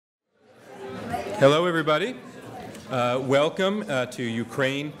Hello, everybody. Welcome to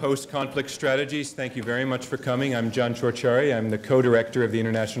Ukraine Post-Conflict Strategies. Thank you very much for coming. I'm John Ciorciari. I'm the co-director of the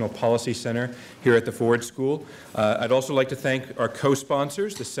International Policy Center here at the Ford School. I'd also like to thank our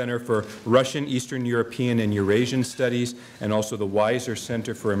co-sponsors, the Center for Russian, Eastern European, and Eurasian Studies, and also the Weiser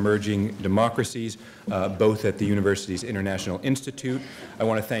Center for Emerging Democracies, both at the university's International Institute. I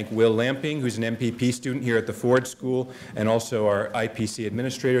want to thank Will Lamping, who's an MPP student here at the Ford School, and also our IPC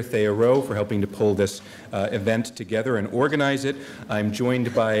administrator, Thea Rowe, for helping to pull this event together and organize it. I'm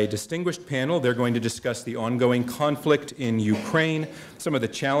joined by a distinguished panel. They're going to discuss the ongoing conflict in Ukraine, some of the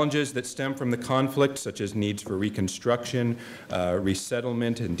challenges that stem from the conflict, such as needs for reconstruction,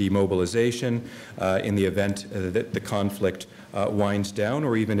 resettlement, and demobilization in the event that the conflict winds down,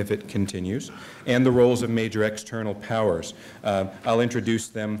 or even if it continues, and the roles of major external powers. I'll introduce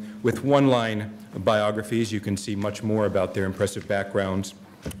them with one-line biographies. You can see much more about their impressive backgrounds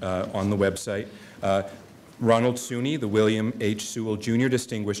on the website. Ronald Suny, the William H. Sewell Jr.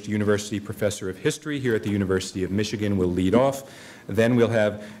 Distinguished University Professor of History here at the University of Michigan, will lead off. Then we'll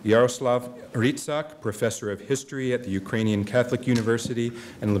have Yaroslav Hrytsak, Professor of History at the Ukrainian Catholic University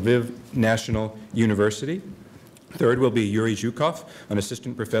and Lviv National University. Third will be Yuri Zhukov, an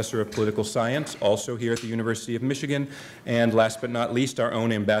assistant professor of political science, also here at the University of Michigan. And last but not least, our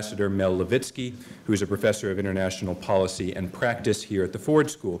own ambassador, Melvyn Levitsky, who's a professor of international policy and practice here at the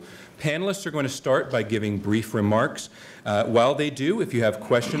Ford School. Panelists are going to start by giving brief remarks. While they do, if you have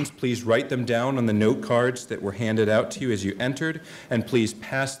questions, please write them down on the note cards that were handed out to you as you entered, and please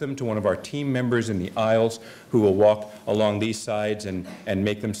pass them to one of our team members in the aisles who will walk along these sides and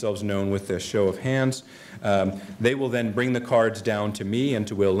make themselves known with a show of hands. They will then bring the cards down to me and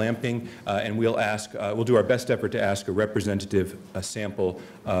to Will Lamping, and we'll do our best effort to ask a representative sample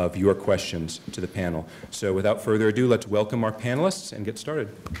of your questions to the panel. So without further ado, let's welcome our panelists and get started.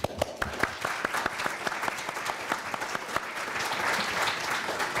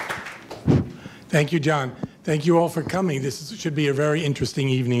 Thank you, John. Thank you all for coming. This should be a very interesting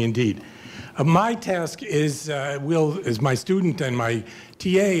evening indeed. My task is, Will is my student and my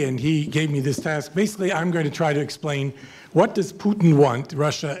TA, and he gave me this task. Basically, I'm going to try to explain what does Putin want,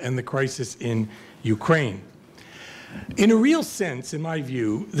 Russia, and the crisis in Ukraine. In a real sense, in my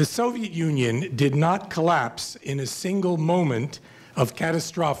view, the Soviet Union did not collapse in a single moment of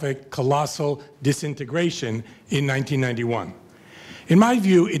catastrophic, colossal disintegration in 1991. In my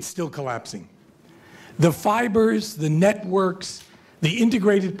view, it's still collapsing. The fibers, the networks, the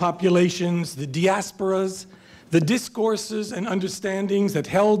integrated populations, the diasporas, the discourses and understandings that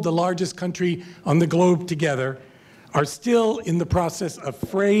held the largest country on the globe together are still in the process of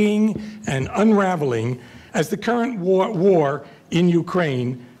fraying and unraveling, as the current war in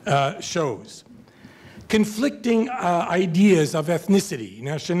Ukraine shows. Conflicting ideas of ethnicity,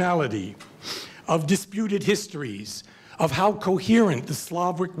 nationality, of disputed histories, of how coherent the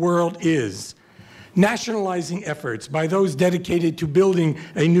Slavic world is, nationalizing efforts by those dedicated to building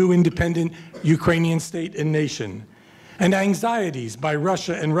a new independent Ukrainian state and nation, and anxieties by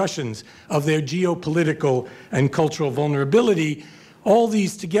Russia and Russians of their geopolitical and cultural vulnerability, all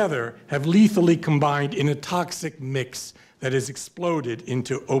these together have lethally combined in a toxic mix that has exploded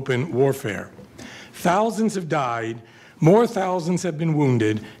into open warfare. Thousands have died, more thousands have been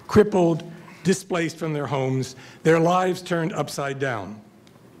wounded, crippled, displaced from their homes, their lives turned upside down.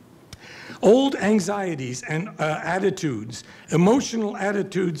 Old anxieties and attitudes, emotional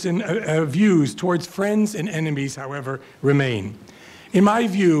attitudes and views towards friends and enemies, however, remain. In my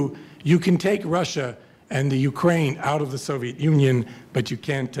view, you can take Russia and the Ukraine out of the Soviet Union, but you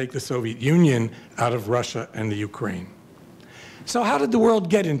can't take the Soviet Union out of Russia and the Ukraine. So how did the world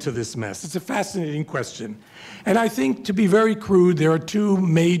get into this mess? It's a fascinating question. And I think, to be very crude, there are two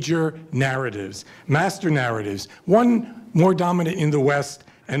major narratives, master narratives, one more dominant in the West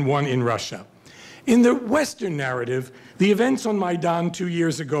and one in Russia. In the Western narrative, the events on Maidan 2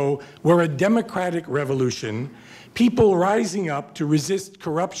 years ago were a democratic revolution, people rising up to resist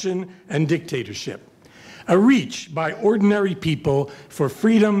corruption and dictatorship, a reach by ordinary people for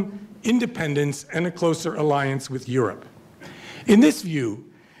freedom, independence, and a closer alliance with Europe. In this view,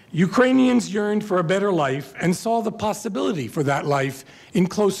 Ukrainians yearned for a better life and saw the possibility for that life in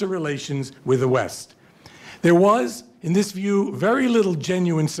closer relations with the West. There was, in this view, very little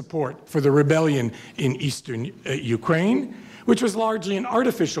genuine support for the rebellion in eastern Ukraine, which was largely an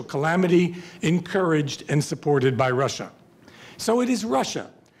artificial calamity encouraged and supported by Russia. So it is Russia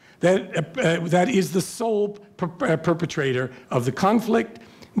that is the sole perpetrator of the conflict,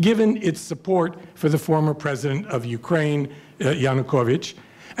 given its support for the former president of Ukraine, Yanukovych,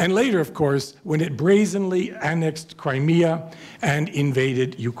 and later, of course, when it brazenly annexed Crimea and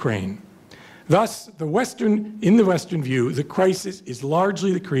invaded Ukraine. Thus, in the Western view, the crisis is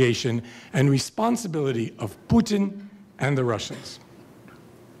largely the creation and responsibility of Putin and the Russians.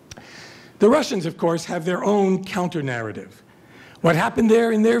 The Russians, of course, have their own counter-narrative. What happened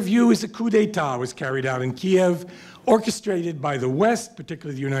there, in their view, is a coup d'etat was carried out in Kiev, orchestrated by the West,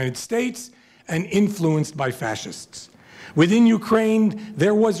 particularly the United States, and influenced by fascists. Within Ukraine,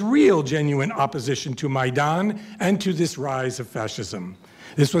 there was real, genuine opposition to Maidan and to this rise of fascism.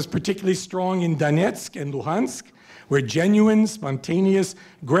 This was particularly strong in Donetsk and Luhansk, where genuine, spontaneous,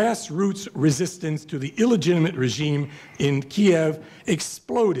 grassroots resistance to the illegitimate regime in Kiev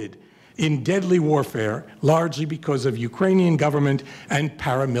exploded in deadly warfare, largely because of Ukrainian government and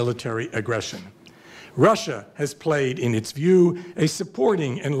paramilitary aggression. Russia has played, in its view, a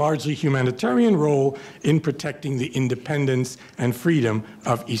supporting and largely humanitarian role in protecting the independence and freedom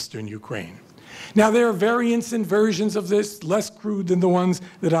of eastern Ukraine. Now, there are variants and versions of this, less crude than the ones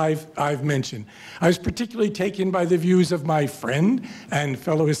that I've mentioned. I was particularly taken by the views of my friend and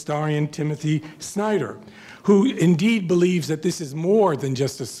fellow historian Timothy Snyder, who indeed believes that this is more than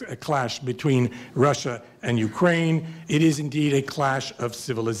just a clash between Russia and Ukraine. It is indeed a clash of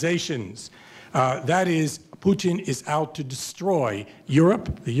civilizations. That is, Putin is out to destroy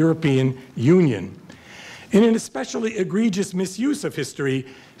Europe, the European Union. In an especially egregious misuse of history,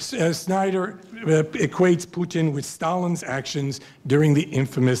 Snyder equates Putin with Stalin's actions during the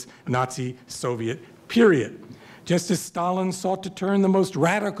infamous Nazi-Soviet period. Just as Stalin sought to turn the most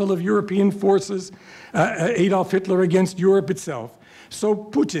radical of European forces, Adolf Hitler, against Europe itself, so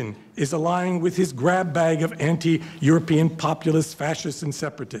Putin is allying with his grab bag of anti-European populists, fascists, and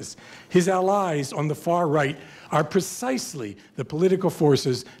separatists. His allies on the far right are precisely the political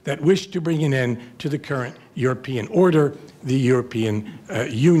forces that wish to bring an end to the current European order, the European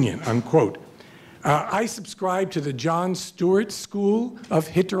Union, unquote. I subscribe to the John Stewart school of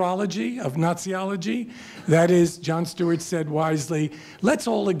Hitlerology, of Naziology. That is, John Stewart said wisely, let's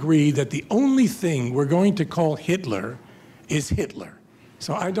all agree that the only thing we're going to call Hitler is Hitler.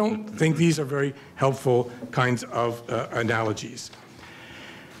 So I don't think these are very helpful kinds of analogies.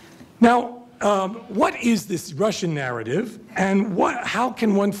 Now, what is this Russian narrative, and how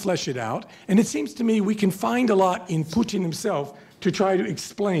can one flesh it out? And it seems to me we can find a lot in Putin himself to try to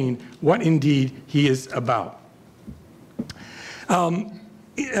explain what indeed he is about.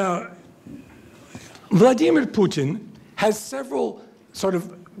 Vladimir Putin has several sort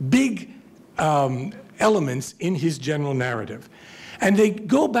of big elements in his general narrative. And they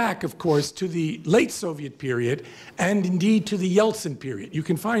go back, of course, to the late Soviet period and indeed to the Yeltsin period. You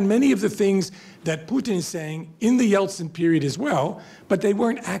can find many of the things that Putin is saying in the Yeltsin period as well, but they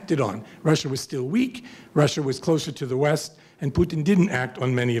weren't acted on. Russia was still weak, Russia was closer to the West, and Putin didn't act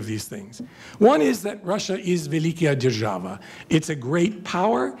on many of these things. One is that Russia is Velikaya Держава. It's a great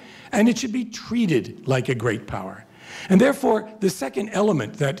power, and it should be treated like a great power. And therefore, the second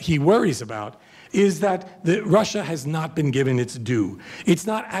element that he worries about is that Russia has not been given its due. It's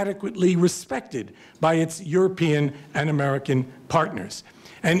not adequately respected by its European and American partners.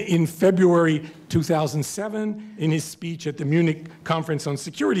 And in February 2007, in his speech at the Munich Conference on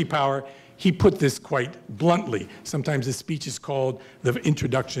Security Power, he put this quite bluntly. Sometimes his speech is called the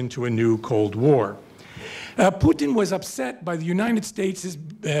Introduction to a New Cold War. Putin was upset by the United States'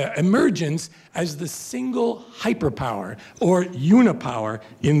 emergence as the single hyperpower or unipower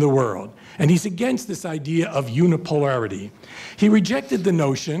in the world. And he's against this idea of unipolarity. He rejected the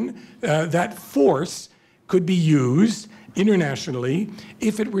notion that force could be used internationally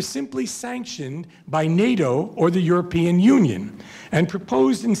if it were simply sanctioned by NATO or the European Union, and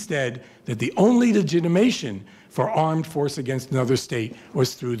proposed instead that the only legitimation for armed force against another state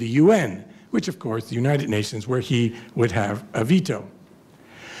was through the UN, which, of course, the United Nations, where he would have a veto.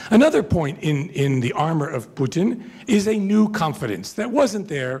 Another point in the armor of Putin is a new confidence that wasn't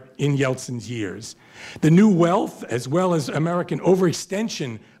there in Yeltsin's years. The new wealth, as well as American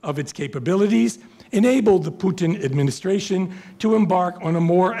overextension of its capabilities, enabled the Putin administration to embark on a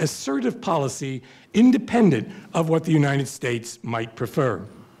more assertive policy independent of what the United States might prefer.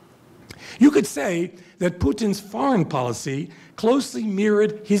 You could say that Putin's foreign policy closely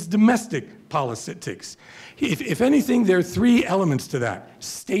mirrored his domestic politics. If anything, there are three elements to that: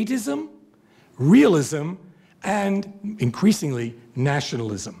 statism, realism, and increasingly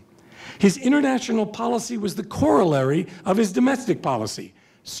nationalism. His international policy was the corollary of his domestic policy: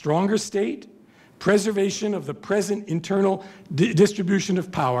 stronger state, preservation of the present internal distribution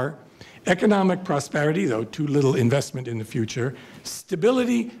of power, economic prosperity, though too little investment in the future,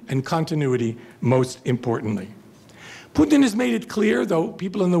 stability and continuity, most importantly. Putin has made it clear, though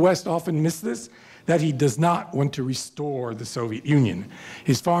people in the West often miss this, that he does not want to restore the Soviet Union.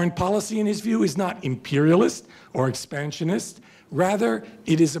 His foreign policy, in his view, is not imperialist or expansionist. Rather,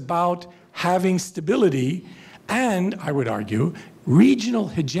 it is about having stability and, I would argue, regional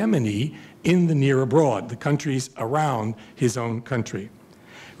hegemony in the near abroad, the countries around his own country.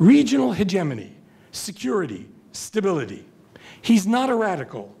 Regional hegemony, security, stability. He's not a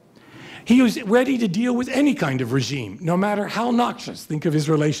radical. He was ready to deal with any kind of regime, no matter how noxious. Think of his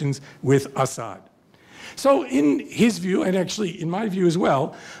relations with Assad. So in his view, and actually in my view as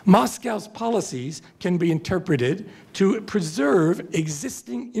well, Moscow's policies can be interpreted to preserve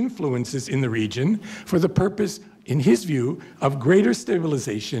existing influences in the region for the purpose, in his view, of greater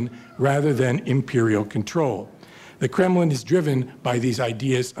stabilization rather than imperial control. The Kremlin is driven by these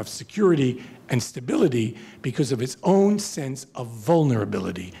ideas of security and stability because of its own sense of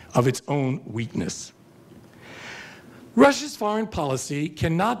vulnerability, of its own weakness. Russia's foreign policy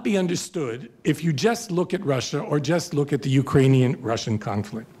cannot be understood if you just look at Russia or just look at the Ukrainian-Russian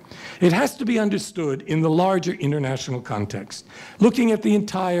conflict. It has to be understood in the larger international context, looking at the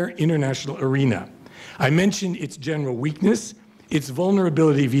entire international arena. I mentioned its general weakness, its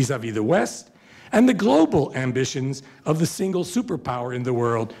vulnerability vis-à-vis the West, and the global ambitions of the single superpower in the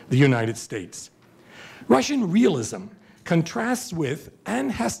world, the United States. Russian realism contrasts with,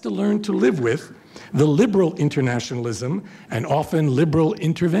 and has to learn to live with, the liberal internationalism and often liberal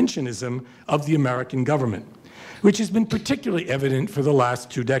interventionism of the American government, which has been particularly evident for the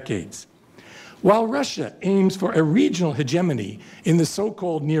last 2 decades. While Russia aims for a regional hegemony in the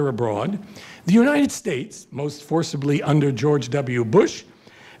so-called near abroad, the United States, most forcibly under George W. Bush,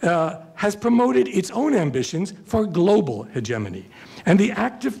 has promoted its own ambitions for global hegemony and the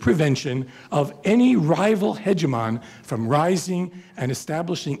active prevention of any rival hegemon from rising and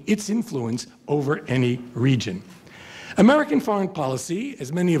establishing its influence over any region. American foreign policy,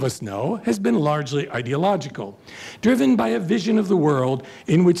 as many of us know, has been largely ideological, driven by a vision of the world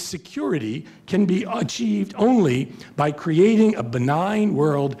in which security can be achieved only by creating a benign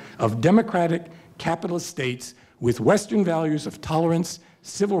world of democratic capitalist states with Western values of tolerance,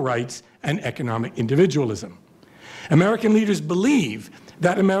 civil rights, and economic individualism. American leaders believe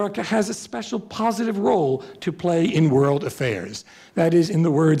that America has a special positive role to play in world affairs. That is, in the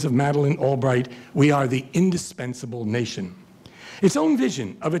words of Madeleine Albright, we are the indispensable nation. Its own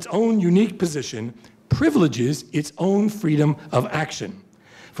vision of its own unique position privileges its own freedom of action.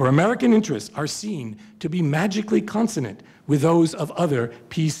 For American interests are seen to be magically consonant with those of other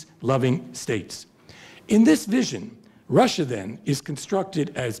peace-loving states. In this vision, Russia, then, is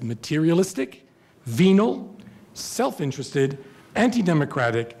constructed as materialistic, venal, self-interested,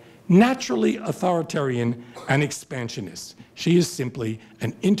 anti-democratic, naturally authoritarian, and expansionist. She is simply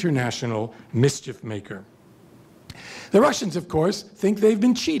an international mischief maker. The Russians, of course, think they've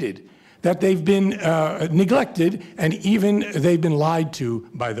been cheated, that they've been neglected, and even they've been lied to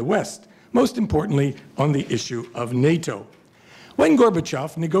by the West, most importantly on the issue of NATO. When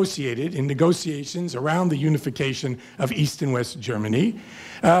Gorbachev negotiated in negotiations around the unification of East and West Germany,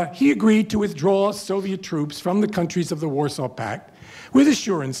 he agreed to withdraw Soviet troops from the countries of the Warsaw Pact with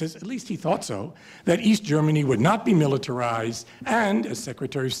assurances, at least he thought so, that East Germany would not be militarized, and, as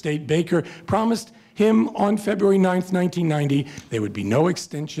Secretary of State Baker promised him on February 9th, 1990, there would be no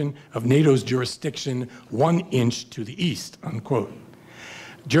extension of NATO's jurisdiction 1 inch to the east, unquote.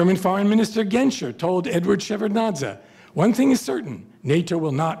 German Foreign Minister Genscher told Edward Shevardnadze, one thing is certain, NATO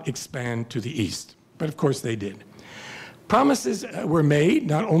will not expand to the east. But of course they did. Promises were made,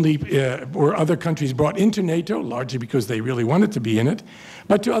 not only were other countries brought into NATO, largely because they really wanted to be in it,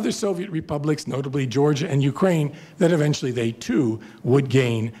 but to other Soviet republics, notably Georgia and Ukraine, that eventually they too would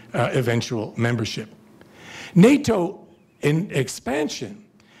gain eventual membership. NATO in expansion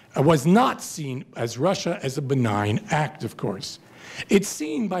was not seen as Russia as a benign act, of course. It's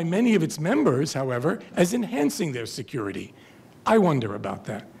seen by many of its members, however, as enhancing their security. I wonder about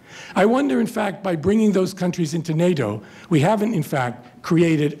that. I wonder, in fact, by bringing those countries into NATO, we haven't, in fact,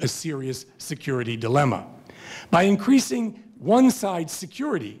 created a serious security dilemma. By increasing one side's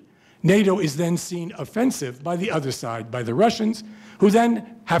security, NATO is then seen offensive by the other side, by the Russians, who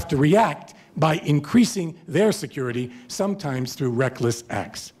then have to react by increasing their security, sometimes through reckless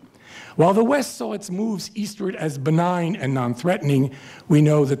acts. While the West saw its moves eastward as benign and non-threatening, we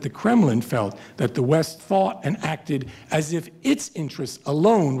know that the Kremlin felt that the West thought and acted as if its interests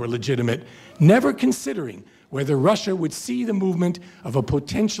alone were legitimate, never considering whether Russia would see the movement of a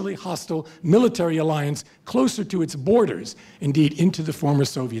potentially hostile military alliance closer to its borders, indeed into the former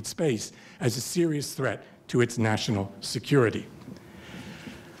Soviet space, as a serious threat to its national security.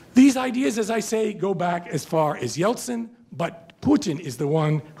 These ideas, as I say, go back as far as Yeltsin, but Putin is the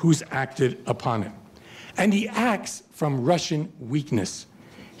one who's acted upon it. And he acts from Russian weakness.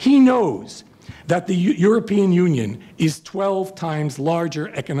 He knows that the European Union is 12 times larger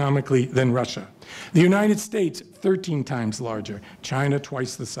economically than Russia. The United States, 13 times larger. China,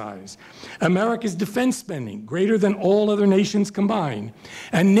 twice the size. America's defense spending, greater than all other nations combined.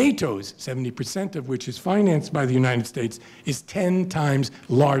 And NATO's, 70% of which is financed by the United States, is 10 times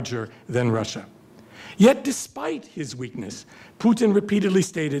larger than Russia. Yet despite his weakness, Putin repeatedly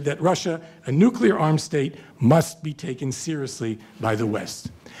stated that Russia, a nuclear-armed state, must be taken seriously by the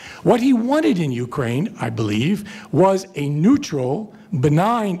West. What he wanted in Ukraine, I believe, was a neutral,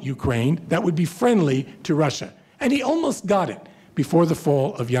 benign Ukraine that would be friendly to Russia. And he almost got it before the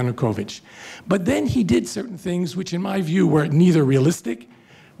fall of Yanukovych. But then he did certain things which, in my view, were neither realistic,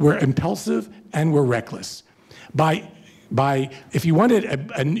 were impulsive, and were reckless. If you wanted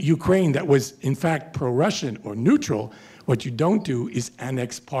a Ukraine that was, in fact, pro-Russian or neutral, what you don't do is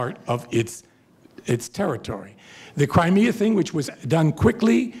annex part of its territory. The Crimea thing, which was done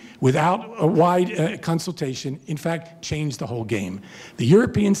quickly, without a wide consultation, in fact, changed the whole game. The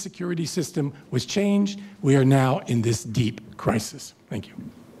European security system was changed. We are now in this deep crisis. Thank you.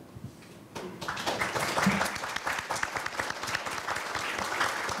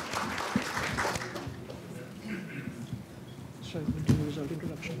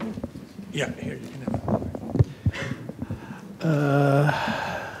 Yeah, here you can have it.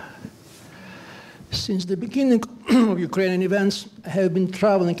 Since the beginning of Ukrainian events, I have been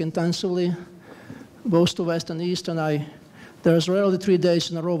traveling intensively, both to West and East, and there's rarely 3 days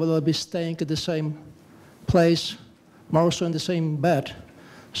in a row where I'll be staying at the same place, more so in the same bed.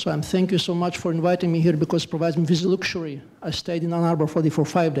 So thank you so much for inviting me here, because it provides me with luxury. I stayed in Ann Arbor for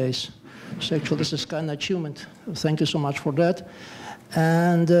 5 days. So actually this is kind of achievement. Thank you so much for that.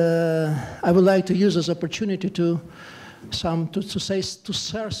 And I would like to use this opportunity to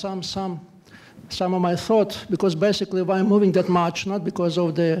share some of my thoughts, because basically why I'm moving that much, not because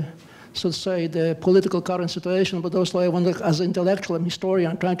of the, so to say, the political current situation, but also I want to, as an intellectual and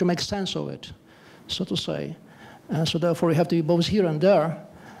historian, trying to make sense of it, so to say. And so therefore we have to be both here and there.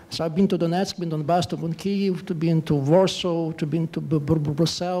 So I've been to Donetsk, been to Donbass, to Kyiv, to been to Warsaw, to been to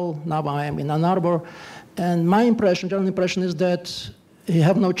Brussels, now I am in Ann Arbor. And my impression, general impression, is that you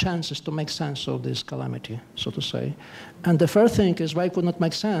have no chances to make sense of this calamity, so to say. And the first thing is why it could not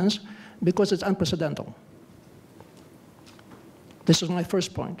make sense, because it's unprecedented. This is my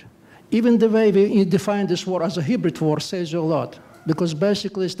first point. Even the way we define this war as a hybrid war says you a lot, because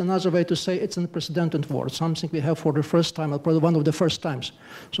basically it's another way to say it's an unprecedented war, something we have for the first time, or probably one of the first times,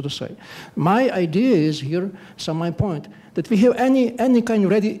 so to say. My idea is here, so my point, that we have any kind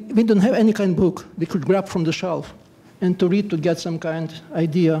ready, we don't have any kind of book we could grab from the shelf and to read to get some kind of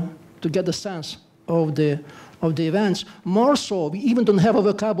idea, to get a sense of the events. More so, we even don't have a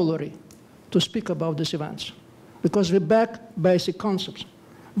vocabulary to speak about these events, because we back basic concepts.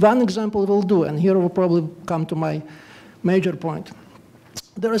 One example will do, and here will probably come to my major point.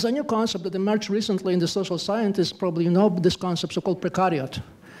 There is a new concept that emerged recently in the social sciences. Probably you know this concept, so-called precariat.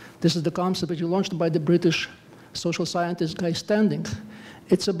 This is the concept that was launched by the British social scientist Guy Standing.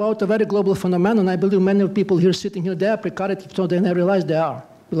 It's about a very global phenomenon. I believe many people here sitting here, they are precariat, so they never realize they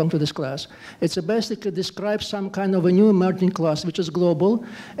belong to this class. It's basically describes some kind of a new emerging class, which is global.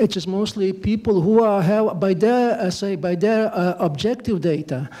 It is mostly people who have, by their objective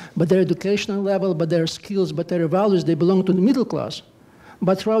data, by their educational level, by their skills, by their values, they belong to the middle class.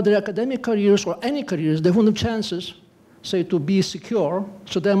 But throughout their academic careers or any careers, they won't have chances, say, to be secure,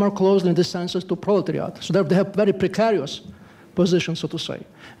 so they're more closely in the senses to proletariat. So they have very precarious position, so to say.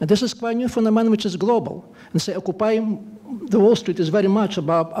 And this is quite a new phenomenon which is global. And say, occupying the Wall Street is very much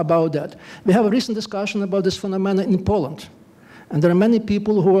about that. We have a recent discussion about this phenomenon in Poland. And there are many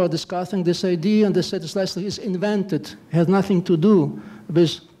people who are discussing this idea, and they say this legislation is invented, it has nothing to do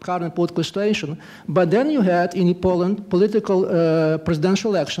with current political situation. But then you had in Poland political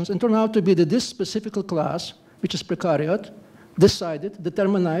presidential elections, and turned out to be that this specific class, which is precariat,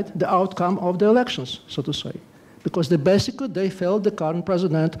 determined the outcome of the elections, so to say. Because they felt the current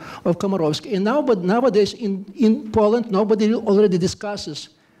president of Komorowski. And now, but nowadays in Poland, nobody already discusses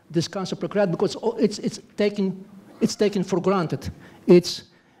this concept of precariat, because it's taken for granted. It's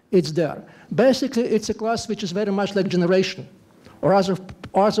there. Basically, it's a class which is very much like generation. Or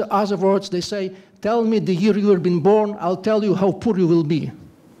other words, they say, tell me the year you were been born, I'll tell you how poor you will be.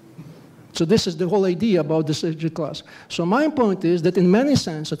 So this is the whole idea about this class. So my point is that in many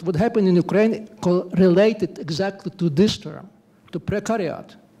senses, what happened in Ukraine related exactly to this term, to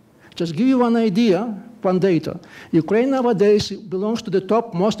precariat. Just give you one idea, one data. Ukraine nowadays belongs to the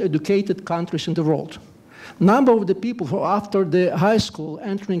top most educated countries in the world. Number of the people who after the high school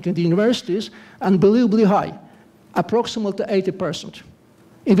entering in the universities, unbelievably high, approximately 80%,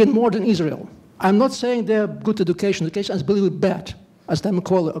 even more than Israel. I'm not saying they have good education is unbelievably bad as them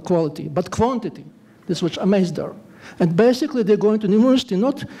quality, but quantity, this is what's amazed there. And basically they're going to university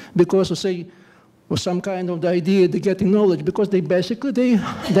not because of, say, or some kind of the idea they're getting knowledge, because they basically,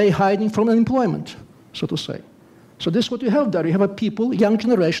 they're hiding from unemployment, so to say. So this is what you have there. You have a people, young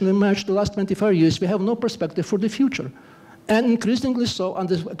generation, emerged the last 25 years, we have no perspective for the future. And increasingly so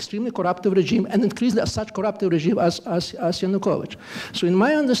under extremely corruptive regime, and increasingly such corruptive regime as Yanukovych. So in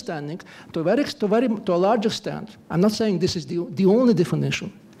my understanding, to a large extent, I'm not saying this is the only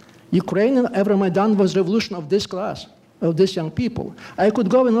definition. Ukrainian Euromaidan was revolution of this class, of these young people. I could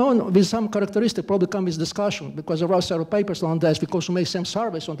go on with some characteristic, probably come with discussion, because there are several papers on this, because we make some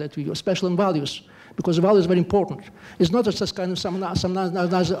surveys on that view, especially on values, because values is very important. It's not just kind of some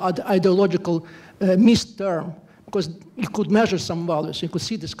ideological missed term, because you could measure some values. You could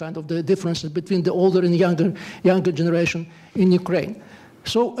see this kind of the differences between the older and younger generation in Ukraine.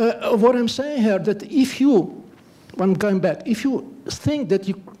 So what I'm saying here, that if you, I'm going back, if you think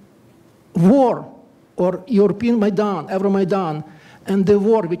that war or European Maidan, Euromaidan, and the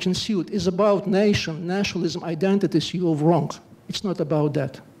war which ensued is about nation, nationalism, identities, you are wrong. It's not about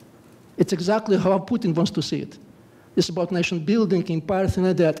that. It's exactly how Putin wants to see it. It's about nation building, empire, thing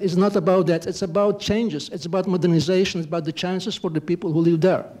like that. It's not about that. It's about changes. It's about modernization. It's about the chances for the people who live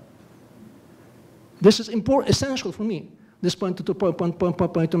there. This is important, essential for me, this point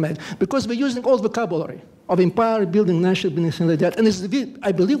to make. Because we're using all vocabulary of empire building, nation building, things like that. And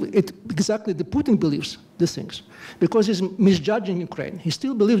I believe it exactly the Putin believes these things. Because he's misjudging Ukraine. He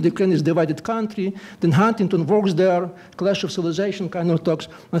still believes Ukraine is a divided country. Then Huntington works there, clash of civilization kind of talks,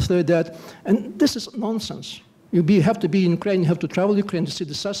 and stuff like that. And this is nonsense. You have to be in Ukraine, you have to travel Ukraine to see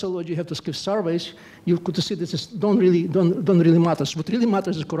the sociology, you have to give surveys. You could see this don't really matter. What really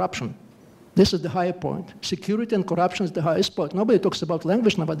matters is corruption. This is the higher point. Security and corruption is the highest point. Nobody talks about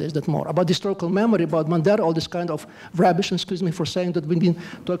language nowadays that more, about historical memory, about Mandela, all this kind of rubbish, excuse me for saying that we've been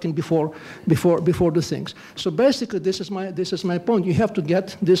talking before the things. So basically this is my point. You have to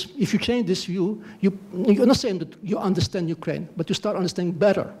get this, if you change this view, you're not saying that you understand Ukraine, but you start understanding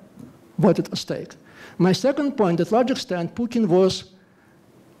better what is at stake. My second point, at large extent, Putin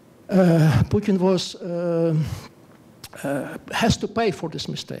has to pay for this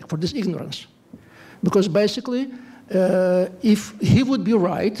mistake, for this ignorance. Because basically, if he would be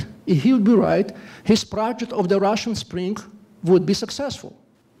right, his project of the Russian Spring would be successful.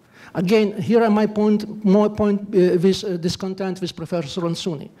 Again, here are my point with discontent with Professor Ronald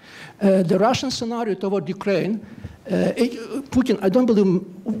Suny. The Russian scenario toward Ukraine, Putin, I don't believe,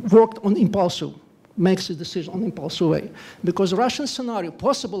 worked on impulsive, makes his decision on impulsive way. Because Russian scenario,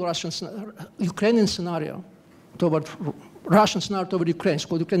 possible Ukrainian scenario, toward Ukraine, it's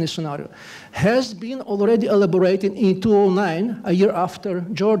called Ukrainian scenario, has been already elaborated in 2009, a year after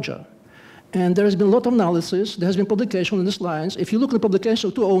Georgia. And there has been a lot of analysis, there has been publication on these lines. If you look at the publication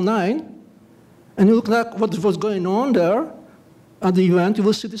of 2009, and you look at what was going on there at the event, you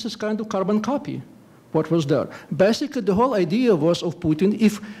will see this is kind of carbon copy, what was there. Basically, the whole idea was of Putin,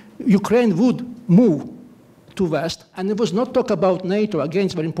 if Ukraine would move to West, and it was not talk about NATO, again,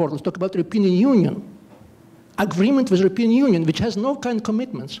 it's very important, let's talk about the European Union. Agreement with the European Union, which has no kind of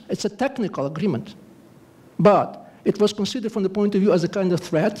commitments. It's a technical agreement. But it was considered from the point of view as a kind of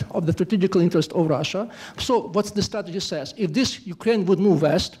threat of the strategical interest of Russia. So what the strategy says, if this Ukraine would move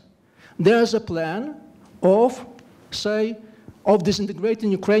west, there's a plan of, say, of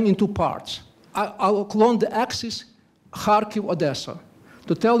disintegrating Ukraine in two parts. Along the axis Kharkiv-Odessa.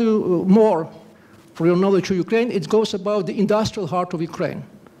 To tell you more, for your knowledge of Ukraine, it goes about the industrial heart of Ukraine.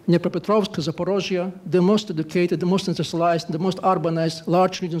 Dnipropetrovsk, Zaporozhye, the most educated, the most industrialized, the most urbanized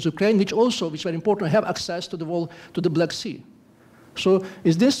large regions of Ukraine, which also, which is very important, have access to the Black Sea. So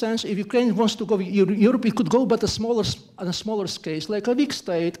in this sense, if Ukraine wants to go Europe, it could go but on a smaller scale, like a weak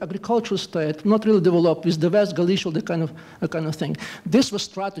state, agricultural state, not really developed, with the West Galicia, the kind of thing. This was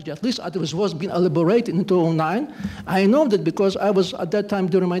strategy, at least it was being elaborated in 2009. I know that because I was, at that time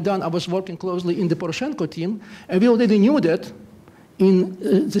during Maidan, I was working closely in the Poroshenko team, and we already knew that in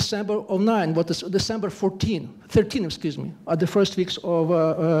December of 9, what is December 13, excuse me, at the first weeks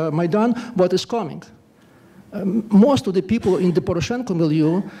of Maidan, what is coming. Most of the people in the Poroshenko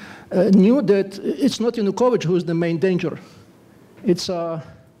milieu knew that it's not Yanukovych who is the main danger. It's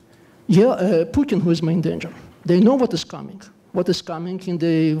Putin who is main danger. They know what is coming. What is coming in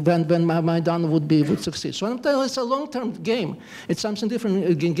the when Maidan would succeed. So I'm telling you, it's a long-term game. It's something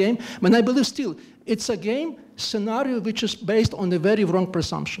different game, but I believe still it's a game scenario which is based on a very wrong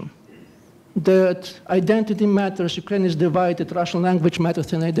presumption. that identity matters, Ukraine is divided, Russian language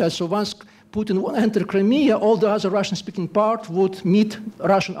matters, and like that. So once Putin would enter Crimea, all the other Russian-speaking part would meet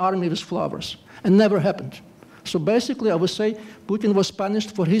Russian army with flowers, and never happened. So basically, I would say Putin was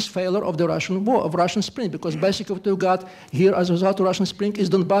punished for his failure of the Russian war, of Russian Spring, because basically what you got here as a result of Russian Spring is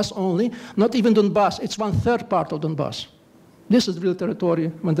Donbass only, not even Donbass, it's 1/3 part of Donbass. This is real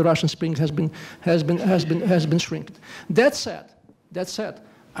territory when the Russian Spring has been shrinked. That said,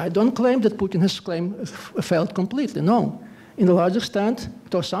 I don't claim that Putin has failed completely, no. In a large extent,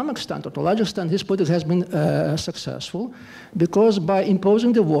 to some extent, or to a large extent, his politics has been successful, because by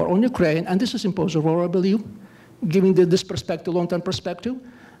imposing the war on Ukraine, and this is imposed war, I believe, giving this perspective, long-term perspective,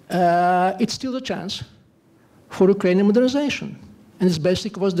 it's still a chance for Ukrainian modernization. And it's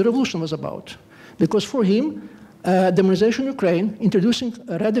basically what the revolution was about. Because for him, the modernization of Ukraine, introducing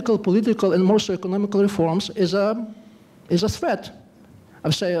radical political and more socio-economical reforms is a threat. I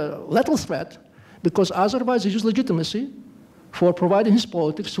would say a lethal threat, because otherwise he uses legitimacy for providing his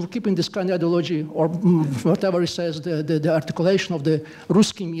politics, for keeping this kind of ideology, or whatever he says, the articulation of the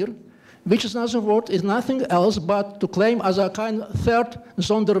Ruski Mir, which is, in other words, is nothing else but to claim as a kind of third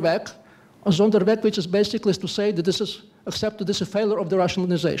Sonderweg, a Sonderweg which is basically to say that this is accepted as a failure of the Russian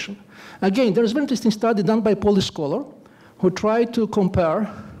modernization. Again, there is a very interesting study done by a Polish scholar who tried to compare,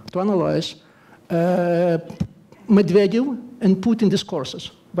 to analyze Medvedev and Putin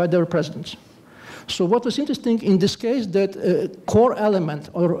discourses by their presidents. So what was interesting in this case, that core element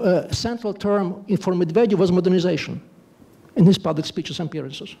or central term for Medvedev was modernization in his public speeches and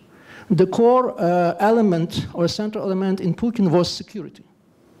appearances. The core element or central element in Putin was security.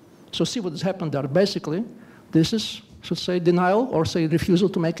 So see what has happened there. Basically, this is, should say, denial or say refusal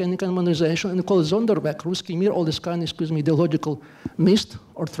to make any kind of modernization, and call it Sonderweg, Ruski Mir, all this kind of, ideological mist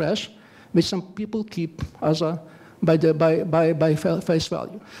or trash, which some people keep as a by face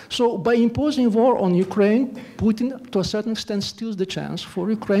value. So by imposing war on Ukraine, Putin, to a certain extent, steals the chance for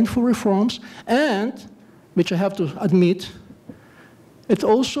Ukraine for reforms, and, which I have to admit, it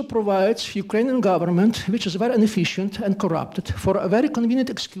also provides Ukrainian government, which is very inefficient and corrupted, for a very convenient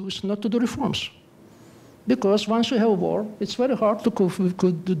excuse not to do reforms. Because once you have a war, it's very hard to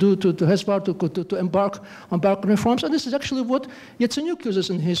embark on reforms. And this is actually what Yatsenyuk uses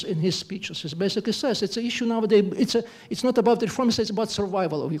in his speeches. He basically says it's an issue nowadays. It's not about the reforms; it's about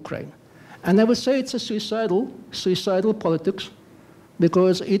survival of Ukraine. And I would say it's a suicidal politics,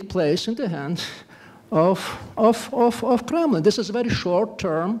 because it plays in the hands of Kremlin. This is very short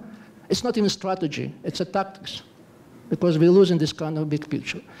term. It's not even strategy; it's a tactics, because we're losing this kind of big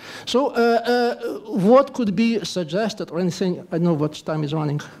picture. So what could be suggested or anything? I know what time is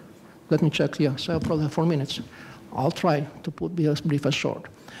running. Let me check here. So I'll probably have 4 minutes. I'll try to be as brief as short.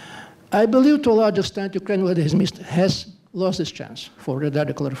 I believe to a large extent Ukraine has lost its chance for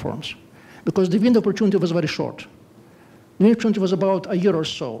radical reforms, because the window of opportunity was very short. The window of opportunity was about a year or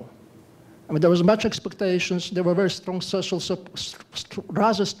so. I mean, there was much expectations. There were very strong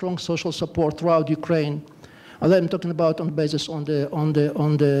rather strong social support throughout Ukraine. I'm talking about on the basis on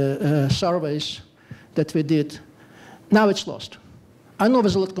the surveys that we did. Now it's lost. I know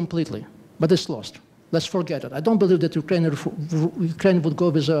it's lost completely, but it's lost. Let's forget it. I don't believe that Ukraine would go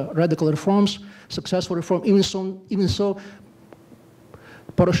with radical reforms, successful reform. Even so,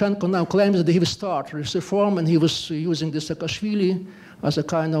 Poroshenko now claims that he will start this reform, and he was using the Saakashvili as a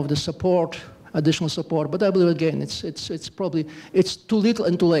kind of the support, additional support. But I believe again, it's probably too little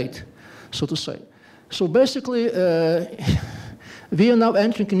and too late, so to say. So basically, we are now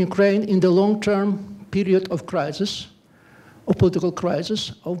entering in Ukraine in the long-term period of crisis, of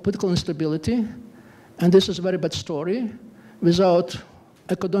political instability, and this is a very bad story. Without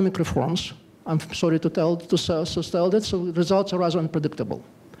economic reforms, I'm sorry to tell that, so results are rather unpredictable.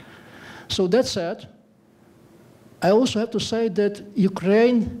 So that said, I also have to say that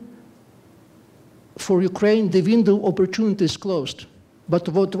for Ukraine, the window of opportunity is closed. But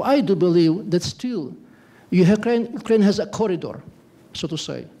what I do believe that still Ukraine has a corridor, so to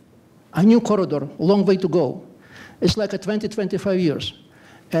say, a new corridor, a long way to go. It's like a 20, 25 years.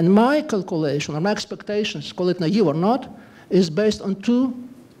 And my calculation, or my expectations, call it naive or not, is based on two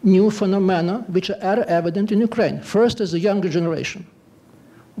new phenomena which are evident in Ukraine. First is the younger generation.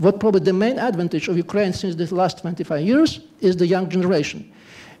 What probably the main advantage of Ukraine since the last 25 years is the young generation.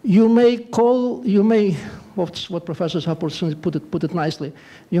 You may, what professors have put it nicely,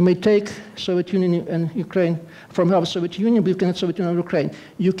 you may take Soviet Union and Ukraine from the Soviet Union, but you cannot Soviet Union and Ukraine.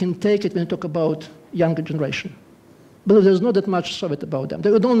 You can take it when you talk about younger generation. But there's not that much Soviet about them.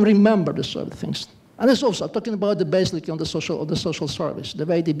 They don't remember the Soviet things. And it's also talking about the basically on the social service, the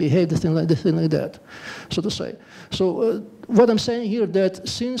way they behave, the thing like that, so to say. So what I'm saying here that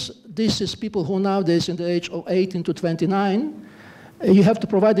since this is people who nowadays in the age of 18 to 29, you have to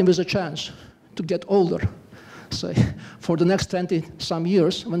provide them with a chance to get older, say, for the next 20-some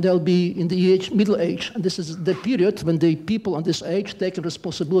years when they'll be in the middle age. And this is the period when the people on this age take a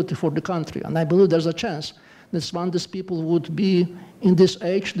responsibility for the country. And I believe there's a chance that when these people would be in this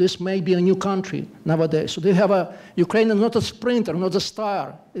age, this may be a new country nowadays. So they have a Ukraine, not a sprinter, not a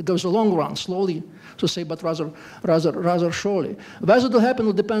star. It goes a long run, slowly, to say, but rather surely. Whether it will happen,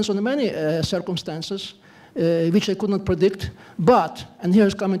 it depends on many circumstances, which I could not predict. But, and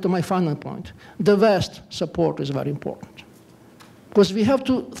here's coming to my final point, the West support is very important. Because we have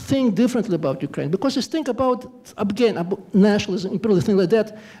to think differently about Ukraine. Because you think about, again, about nationalism, imperialism, things like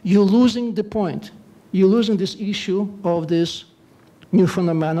that, you're losing the point. You're losing this issue of this new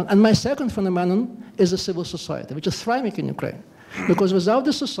phenomenon. And my second phenomenon is a civil society, which is thriving in Ukraine. Because without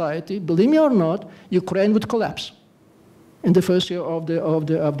the society, believe me or not, Ukraine would collapse in the first year of the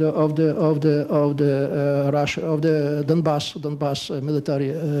Donbass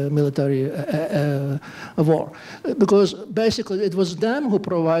military war, because basically it was them who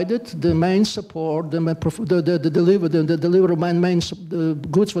provided the main support, the delivery main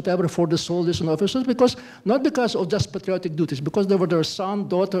goods, whatever, for the soldiers and officers, because not because of just patriotic duties, because they were their sons,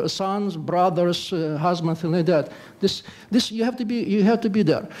 brothers, husbands, things like that. This you have to be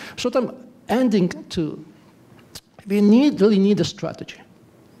there. So I'm ending to. We really need a strategy.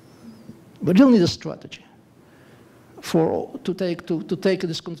 We really need a strategy to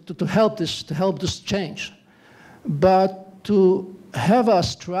help this change. But to have a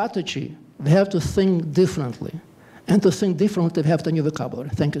strategy, we have to think differently, and to think differently, we have the new vocabulary.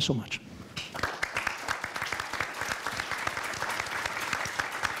 Thank you so much.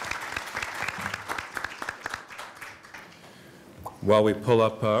 While we pull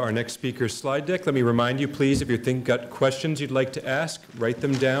up our next speaker's slide deck, let me remind you, please, if you've got questions you'd like to ask, write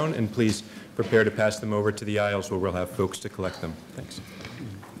them down, and please prepare to pass them over to the aisles where we'll have folks to collect them. Thanks.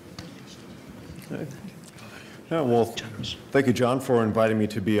 Yeah, well, thank you, John, for inviting me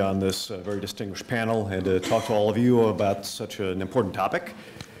to be on this very distinguished panel and to talk to all of you about such an important topic.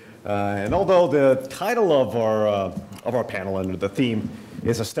 And although the title of our panel and the theme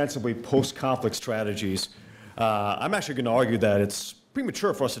is ostensibly post-conflict strategies, I'm actually going to argue that it's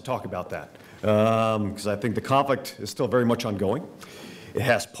premature for us to talk about that, because I think the conflict is still very much ongoing. It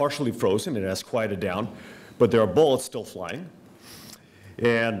has partially frozen, it has quieted down, but there are bullets still flying.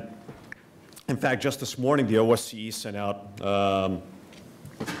 And in fact, just this morning, the OSCE sent out a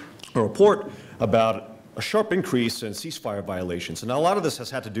report about a sharp increase in ceasefire violations. And now a lot of this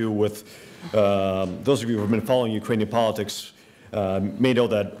has had to do with, those of you who have been following Ukrainian politics may know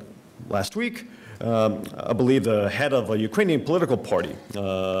that last week, I believe the head of a Ukrainian political party,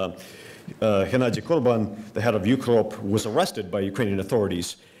 Gennady Korban, the head of Ukrop, was arrested by Ukrainian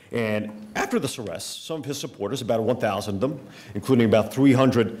authorities. And after this arrest, some of his supporters, about 1,000 of them, including about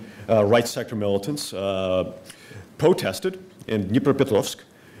 300 right sector militants, protested in Dnipropetrovsk,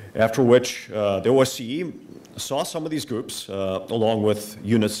 after which the OSCE saw some of these groups, along with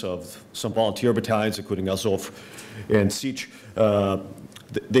units of some volunteer battalions, including Azov and Sich.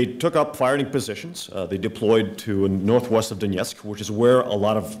 They took up firing positions. They deployed to northwest of Donetsk, which is where a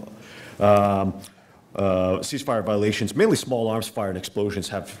lot of ceasefire violations, mainly small arms fire and explosions,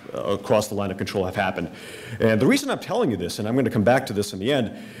 have across the line of control have happened. And the reason I'm telling you this, and I'm going to come back to this in the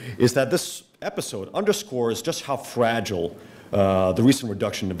end, is that this episode underscores just how fragile the recent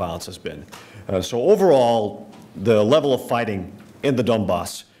reduction in violence has been. So overall, the level of fighting in the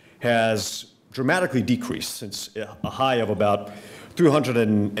Donbass has dramatically decreased since a high of about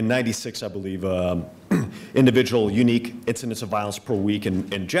 396, I believe, individual unique incidents of violence per week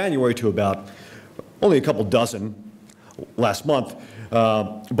in January to about only a couple dozen last month.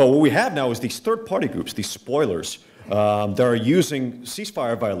 But what we have now is these third-party groups, these spoilers, that are using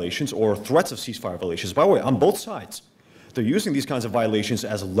ceasefire violations or threats of ceasefire violations, by the way, on both sides. They're using these kinds of violations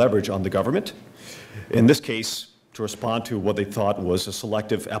as leverage on the government. In this case, to respond to what they thought was a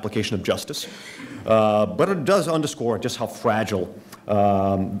selective application of justice. But it does underscore just how fragile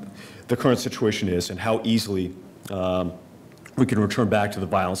the current situation is and how easily we can return back to the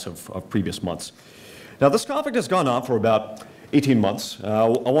violence of previous months. Now, this conflict has gone on for about 18 months. I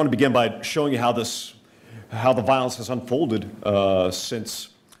want to begin by showing you how the violence has unfolded since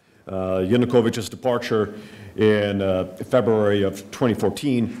Yanukovych's departure in February of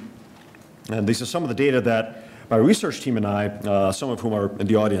 2014. And these are some of the data that my research team and I, some of whom are in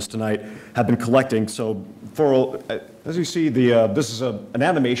the audience tonight, have been collecting. So, as you see, this is an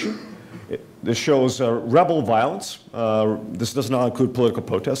animation. this shows rebel violence. This does not include political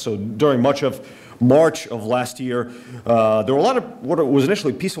protests. So during much of March of last year, there were a lot of what was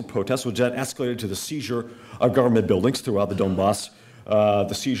initially peaceful protests, which then escalated to the seizure of government buildings throughout the Donbass,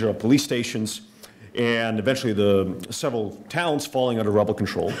 the seizure of police stations, and eventually several towns falling under rebel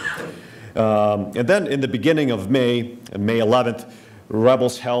control. And then in the beginning of May, May 11th,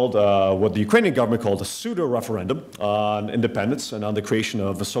 rebels held what the Ukrainian government called a pseudo-referendum on independence and on the creation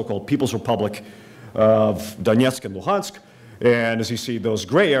of the so-called People's Republic of Donetsk and Luhansk. And as you see, those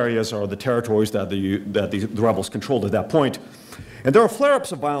gray areas are the territories that the rebels controlled at that point. And there were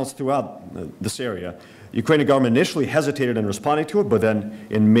flare-ups of violence throughout this area. The Ukrainian government initially hesitated in responding to it, but then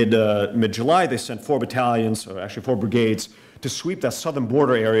in mid-July, they sent 4 battalions, or actually 4 brigades, to sweep that southern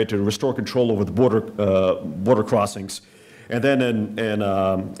border area to restore control over the border crossings. And then in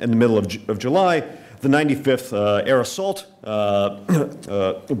the middle of July, the 95th Air Assault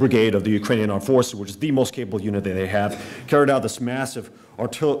Brigade of the Ukrainian Armed Forces, which is the most capable unit that they have, carried out this massive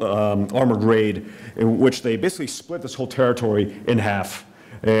armored raid in which they basically split this whole territory in half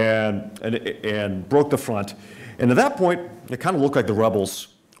and broke the front. And at that point, it kind of looked like the rebels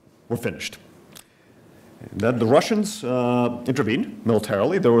were finished. And then the Russians intervened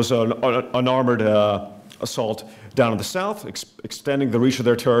militarily. There was an armored assault down in the south, extending the reach of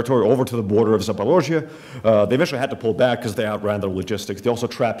their territory over to the border of Zaporozhye. They eventually had to pull back because they outran their logistics. They also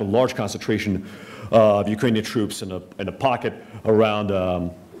trapped a large concentration of Ukrainian troops in a pocket around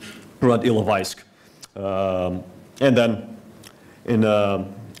Ilovaisk. And then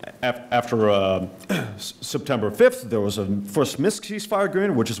after September 5th, there was a first Minsk ceasefire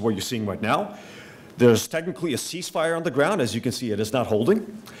agreement, which is what you're seeing right now. There's technically a ceasefire on the ground. As you can see, it is not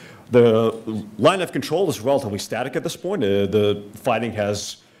holding. The line of control is relatively static at this point. The fighting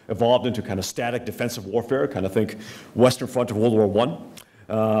has evolved into kind of static defensive warfare, kind of think Western Front of World War I.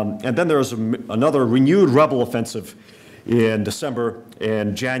 And then there was another renewed rebel offensive in December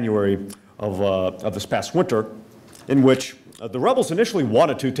and January of this past winter, in which the rebels initially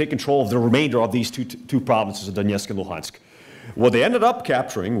wanted to take control of the remainder of these two provinces of Donetsk and Luhansk. What they ended up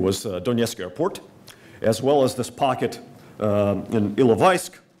capturing was Donetsk Airport, as well as this pocket in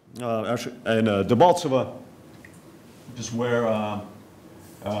Ilovaisk, actually, and Debaltseve, just where,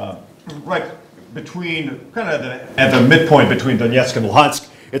 right between, kind of at the midpoint between Donetsk and Luhansk.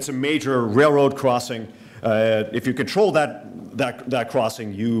 It's a major railroad crossing. If you control that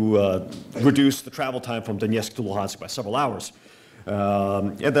crossing, you reduce the travel time from Donetsk to Luhansk by several hours.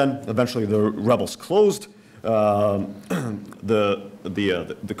 And then eventually the rebels closed the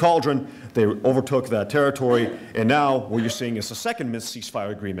cauldron. They overtook that territory, and now what you're seeing is a second Minsk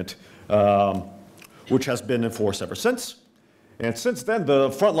ceasefire agreement, which has been in force ever since. And since then, the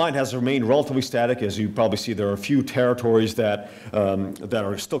front line has remained relatively static. As you probably see, there are a few territories that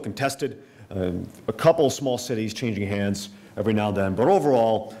are still contested, a couple small cities changing hands every now and then. But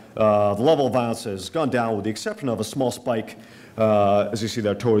overall, the level of violence has gone down, with the exception of a small spike, as you see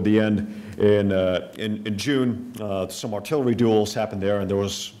there toward the end in June. Some artillery duels happened there, and there were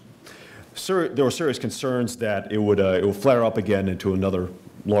serious concerns that it would flare up again into another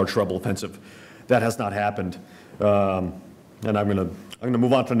large rebel offensive. That has not happened. And I'm gonna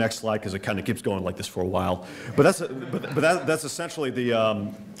move on to the next slide because it kind of keeps going like this for a while. But that's essentially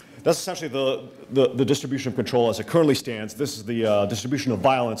the distribution of control as it currently stands. This is the distribution of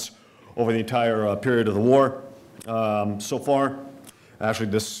violence over the entire period of the war so far. Actually,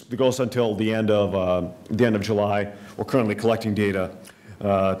 this goes until the end of July. We're currently collecting data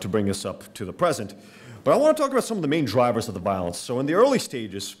to bring us up to the present. But I want to talk about some of the main drivers of the violence. So in the early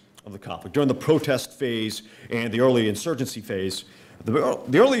stages of the conflict, during the protest phase and the early insurgency phase,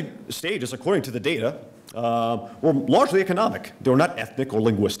 the early stages, according to the data, were largely economic. They were not ethnic or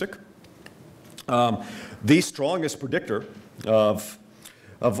linguistic. The strongest predictor of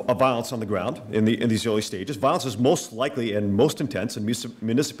violence on the ground in these early stages, violence is most likely and most intense in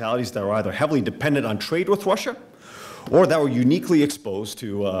municipalities that are either heavily dependent on trade with Russia, or that were uniquely exposed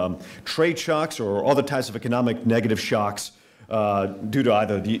to trade shocks or other types of economic negative shocks due to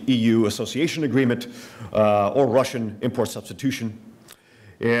either the EU association agreement or Russian import substitution.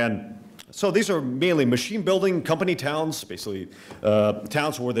 And so these are mainly machine building company towns, basically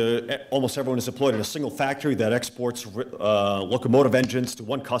towns where almost everyone is employed in a single factory that exports locomotive engines to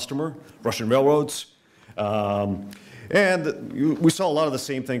one customer, Russian railroads. And we saw a lot of the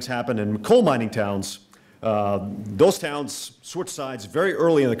same things happen in coal mining towns. Those towns switched sides very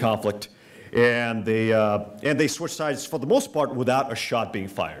early in the conflict, and they switched sides for the most part without a shot being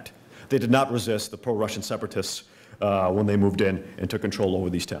fired. They did not resist the pro-Russian separatists when they moved in and took control over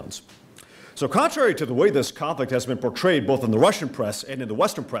these towns. So contrary to the way this conflict has been portrayed both in the Russian press and in the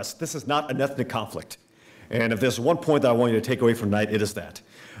Western press, this is not an ethnic conflict. And if there's one point that I want you to take away from tonight, it is that.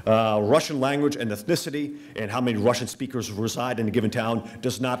 Russian language and ethnicity and how many Russian speakers reside in a given town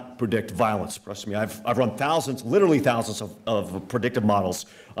does not predict violence. Trust me, I've run thousands, literally thousands of predictive models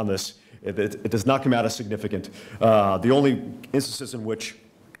on this. It does not come out as significant. The only instances in which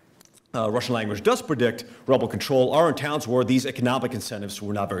Russian language does predict rebel control are in towns where these economic incentives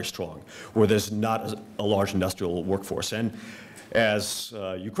were not very strong, where there's not a large industrial workforce. And as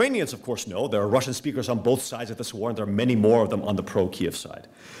Ukrainians, of course, know, there are Russian speakers on both sides of this war, and there are many more of them on the pro-Kiev side.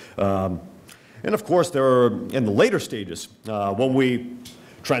 And of course, there are, in the later stages, when we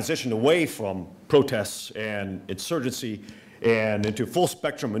transitioned away from protests and insurgency and into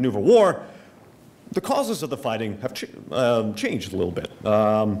full-spectrum maneuver war, the causes of the fighting have changed a little bit.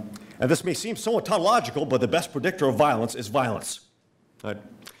 And this may seem somewhat tautological, but the best predictor of violence is violence. Right?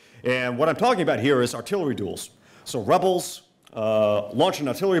 And what I'm talking about here is artillery duels. So rebels launch an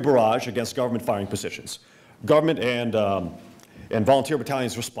artillery barrage against government firing positions. Government and volunteer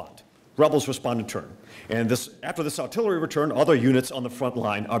battalions respond. Rebels respond in turn. And after this artillery return, other units on the front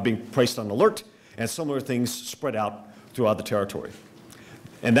line are being placed on alert, and similar things spread out throughout the territory.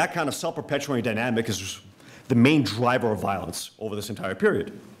 And that kind of self-perpetuating dynamic is the main driver of violence over this entire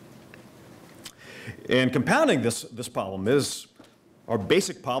period. And compounding this problem are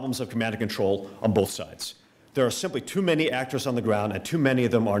basic problems of command and control on both sides. There are simply too many actors on the ground, and too many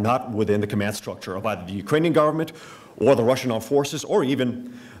of them are not within the command structure of either the Ukrainian government or the Russian armed forces, or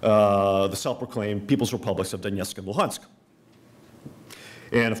even the self-proclaimed People's Republics of Donetsk and Luhansk.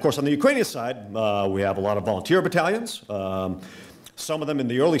 And of course, on the Ukrainian side, we have a lot of volunteer battalions. Some of them in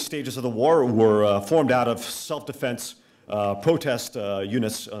the early stages of the war were formed out of self-defense protest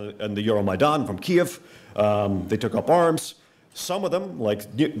units in the Euromaidan from Kiev. They took up arms. Some of them, like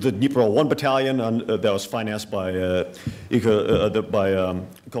the Dnipro 1 battalion that was financed by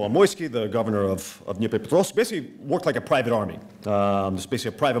Kolomoisky, the governor of Dnipropetrovsk, basically worked like a private army. It's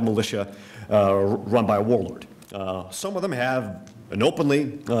basically a private militia run by a warlord. Some of them have an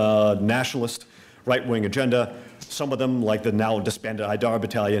openly nationalist right-wing agenda. Some of them, like the now disbanded Aidar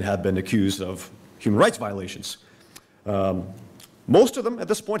battalion, have been accused of human rights violations. Most of them at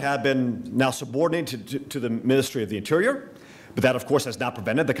this point have been now subordinated to the Ministry of the Interior, but that, of course, has not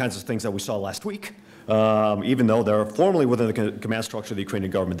prevented the kinds of things that we saw last week. Even though they're formally within the command structure of the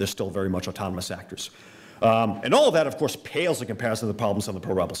Ukrainian government, they're still very much autonomous actors. And all of that, of course, pales in comparison to the problems on the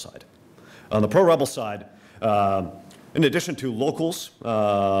pro-rebel side. On the pro-rebel side, in addition to locals,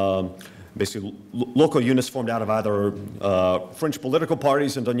 basically local units formed out of either fringe political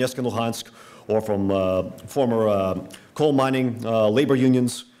parties in Donetsk and Luhansk, or from former coal mining labor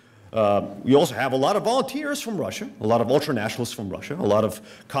unions. We also have a lot of volunteers from Russia, a lot of ultranationalists from Russia, a lot of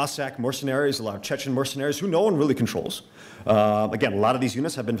Cossack mercenaries, a lot of Chechen mercenaries who no one really controls. Again, a lot of these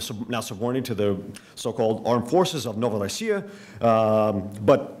units have been now subordinated to the so-called armed forces of Novorossiya,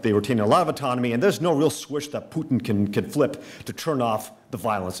 but they retain a lot of autonomy, and there's no real switch that Putin can flip to turn off the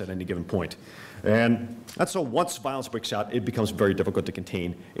violence at any given point. And so once violence breaks out, it becomes very difficult to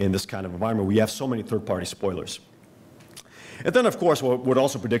contain in this kind of environment where you have so many third-party spoilers. And then, of course, what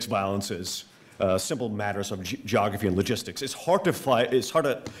also predicts violence is simple matters of geography and logistics. It's hard to fight. It's hard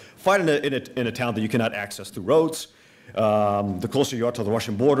to fight in a town that you cannot access through roads. The closer you are to the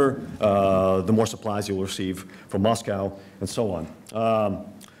Russian border, the more supplies you'll receive from Moscow, and so on.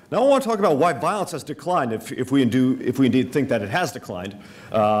 Now I want to talk about why violence has declined, if we indeed think that it has declined.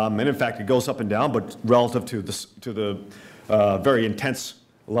 And in fact, it goes up and down, but relative to the very intense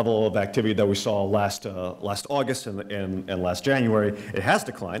level of activity that we saw last August and last January, it has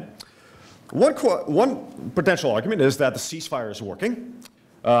declined. One potential argument is that the ceasefire is working.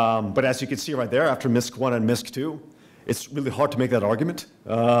 But as you can see right there, after Minsk 1 and Minsk 2, it's really hard to make that argument.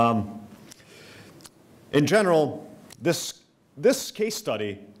 In general, this case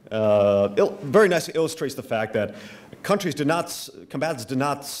study very nicely illustrates the fact that combatants did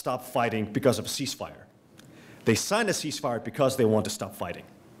not stop fighting because of a ceasefire. They signed a ceasefire because they want to stop fighting.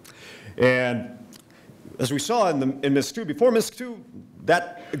 And as we saw in Minsk 2, before Minsk 2,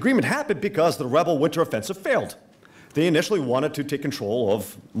 that agreement happened because the rebel winter offensive failed. They initially wanted to take control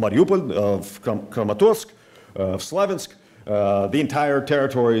of Mariupol, of Kramatorsk, of Slaviansk, the entire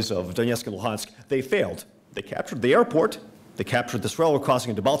territories of Donetsk and Luhansk. They failed. They captured the airport, they captured this railroad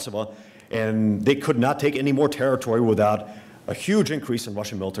crossing in Debaltseve, and they could not take any more territory without a huge increase in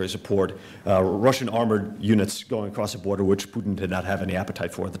Russian military support, Russian armored units going across the border, which Putin did not have any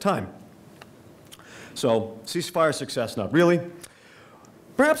appetite for at the time. So, ceasefire success, not really.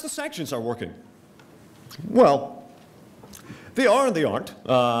 Perhaps the sanctions are working. Well, They are and they aren't.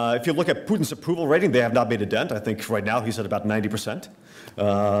 If you look at Putin's approval rating, they have not made a dent. I think right now he's at about 90%.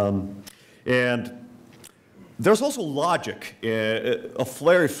 And there's also logic, a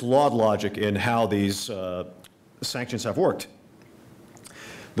very flawed logic in how these sanctions have worked.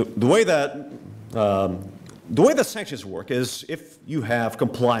 The way that sanctions work is if you have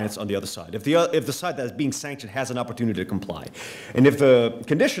compliance on the other side, if the side that is being sanctioned has an opportunity to comply, and if the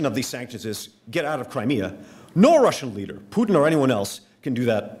condition of these sanctions is get out of Crimea, no Russian leader, Putin or anyone else, can do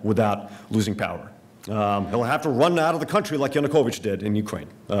that without losing power. He'll have to run out of the country like Yanukovych did in Ukraine.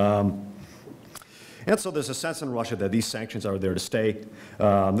 And so there's a sense in Russia that these sanctions are there to stay.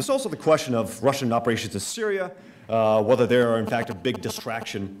 There's also the question of Russian operations in Syria, whether they are in fact a big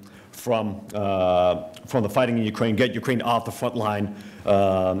distraction from the fighting in Ukraine, get Ukraine off the front line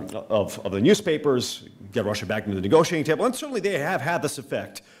of the newspapers, get Russia back into the negotiating table, and certainly they have had this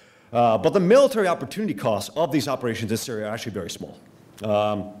effect. But the military opportunity costs of these operations in Syria are actually very small.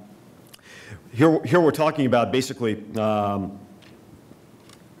 Here we're talking about basically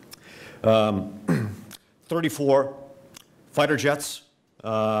 34 fighter jets,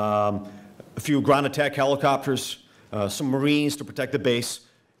 a few ground attack helicopters, some Marines to protect the base,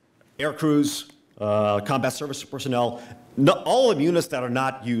 air crews, combat service personnel, all of units that are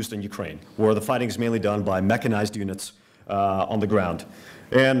not used in Ukraine, where the fighting is mainly done by mechanized units on the ground.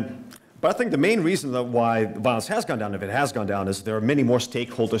 But I think the main reason that why violence has gone down, if it has gone down, is there are many more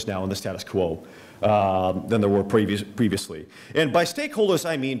stakeholders now in the status quo than there were previously. And by stakeholders,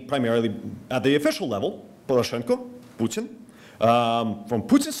 I mean primarily at the official level, Poroshenko, Putin. From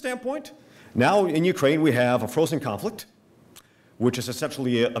Putin's standpoint, now in Ukraine we have a frozen conflict, which is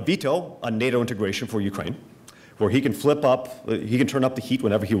essentially a veto on NATO integration for Ukraine, where he can he can turn up the heat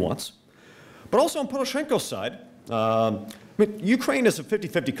whenever he wants. But also on Poroshenko's side, Ukraine is a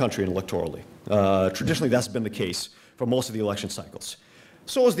 50-50 country electorally. Traditionally, that's been the case for most of the election cycles.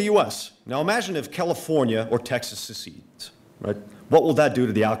 So is the US. Now imagine if California or Texas secedes, right? What will that do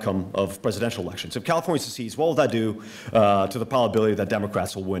to the outcome of presidential elections? If California secedes, what will that do to the probability that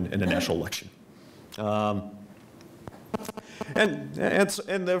Democrats will win in a national election?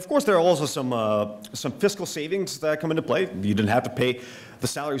 And of course, there are also some fiscal savings that come into play. You didn't have to pay the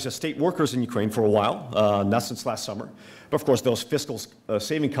salaries of state workers in Ukraine for a while, not since last summer. But of course, those fiscal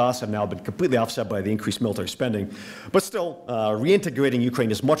saving costs have now been completely offset by the increased military spending. But still, reintegrating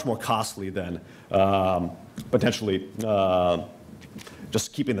Ukraine is much more costly than potentially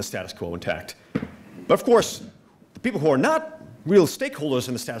just keeping the status quo intact. But of course, the people who are not real stakeholders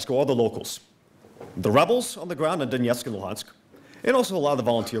in the status quo are the locals. The rebels on the ground in Donetsk and Luhansk, and also a lot of the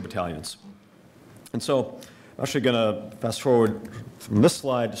volunteer battalions. And so I'm actually going to fast forward from this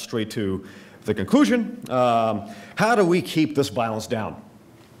slide straight to the conclusion. How do we keep this violence down?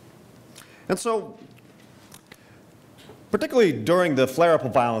 And so, particularly during the flare-up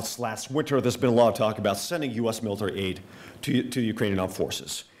of violence last winter, there's been a lot of talk about sending U.S. military aid to the Ukrainian armed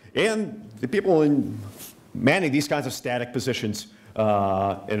forces. And the people manning these kinds of static positions in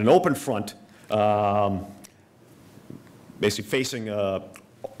an open front, basically facing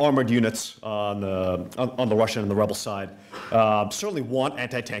armored units on the Russian and the rebel side, certainly want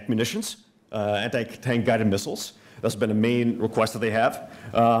anti-tank munitions, anti-tank guided missiles. That's been a main request that they have.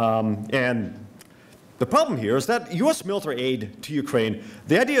 And the problem here is that U.S. military aid to Ukraine,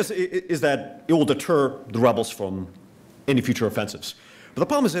 the idea is that it will deter the rebels from any future offensives. But the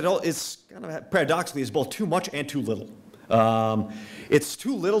problem is that it's kind of paradoxically is both too much and too little. It's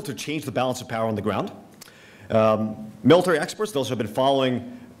too little to change the balance of power on the ground. Military experts, those who have been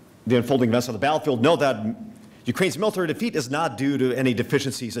following the unfolding events on the battlefield, know that Ukraine's military defeat is not due to any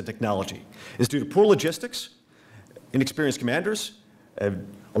deficiencies in technology. It's due to poor logistics, inexperienced commanders, a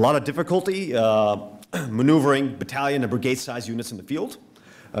lot of difficulty maneuvering battalion and brigade-sized units in the field,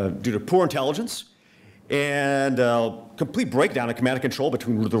 due to poor intelligence, and complete breakdown in command and control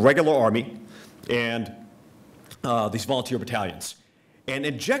between the regular army and these volunteer battalions. And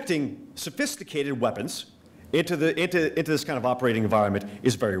injecting sophisticated weapons into this kind of operating environment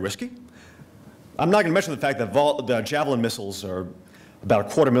is very risky. I'm not going to mention the fact that the Javelin missiles are about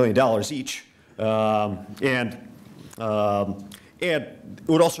 $250,000 each, and it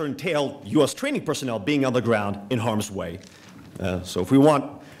would also entail U.S. training personnel being on the ground in harm's way. So if we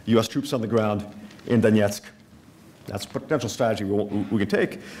want U.S. troops on the ground in Donetsk, that's a potential strategy we can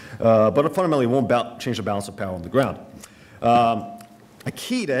take, but it fundamentally won't change the balance of power on the ground. A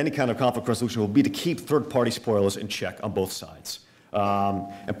key to any kind of conflict resolution will be to keep third-party spoilers in check on both sides.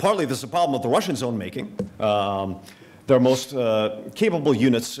 And partly this is a problem of the Russians' own making. Their most capable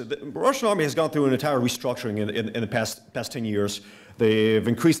units, the Russian army has gone through an entire restructuring in the past 10 years. They've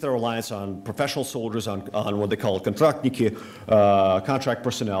increased their reliance on professional soldiers, on what they call kontraktniki, contract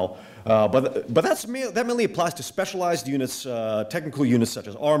personnel. But that mainly applies to specialized units, technical units such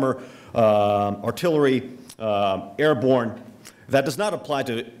as armor, artillery, airborne. That does not apply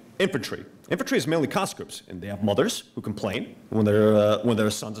to infantry. Infantry is mainly conscripts, and they have mothers who complain when their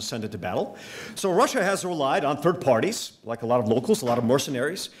sons are sent into battle. So Russia has relied on third parties, like a lot of locals, a lot of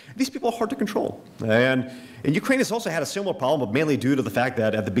mercenaries. These people are hard to control. And Ukraine has also had a similar problem, but mainly due to the fact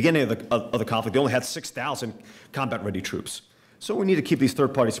that at the beginning of the conflict, they only had 6,000 combat-ready troops. So we need to keep these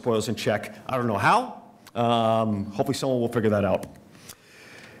third-party spoils in check. I don't know how. Hopefully someone will figure that out.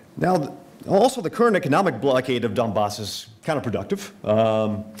 Now, also the current economic blockade of Donbass is counterproductive.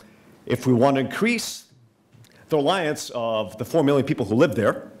 If we want to increase the reliance of the 4 million people who live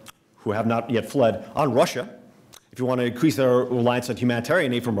there, who have not yet fled, on Russia, if you want to increase their reliance on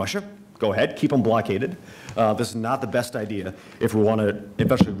humanitarian aid from Russia, go ahead, keep them blockaded. This is not the best idea if we want to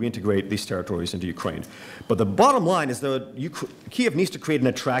eventually reintegrate these territories into Ukraine. But the bottom line is that Kyiv needs to create an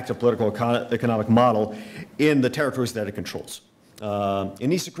attractive political economic model in the territories that it controls. It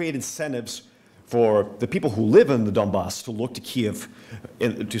needs to create incentives for the people who live in the Donbass to look to Kyiv,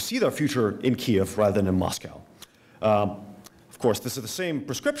 to see their future in Kyiv rather than in Moscow. Of course, this is the same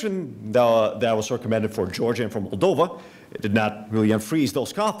prescription that was recommended for Georgia and for Moldova. It did not really unfreeze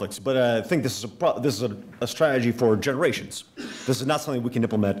those conflicts, but I think this is a strategy for generations. This is not something we can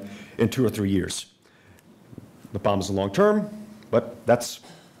implement in 2 or 3 years. The problem is the long term, but that's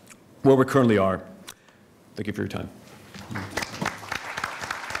where we currently are. Thank you for your time.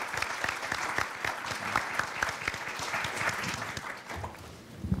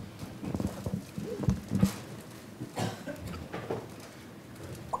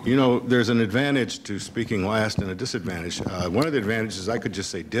 You know, there's an advantage to speaking last and a disadvantage. One of the advantages is I could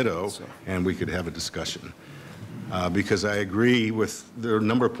just say ditto, and we could have a discussion. Because I agree with, there are a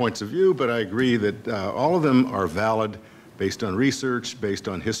number of points of view, but I agree that all of them are valid based on research, based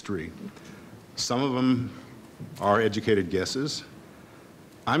on history. Some of them are educated guesses.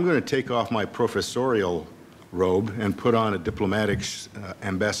 I'm going to take off my professorial robe and put on a diplomatic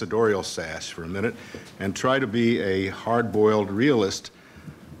ambassadorial sash for a minute and try to be a hard-boiled realist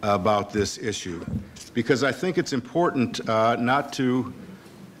about this issue, because I think it's important not to,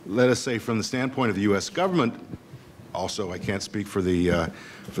 let us say, from the standpoint of the U.S. government, also I can't speak for the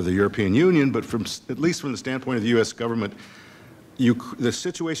European Union, but at least from the standpoint of the U.S. government, the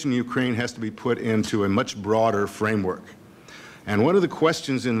situation in Ukraine has to be put into a much broader framework. And one of the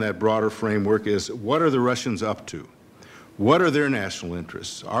questions in that broader framework is, what are the Russians up to? What are their national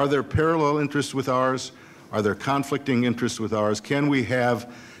interests? Are there parallel interests with ours? Are there conflicting interests with ours? Can we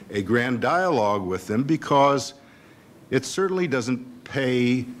have a grand dialogue with them? Because it certainly doesn't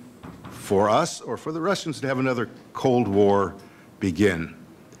pay for us or for the Russians to have another Cold War begin.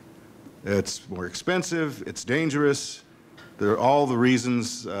 It's more expensive, it's dangerous. There are all the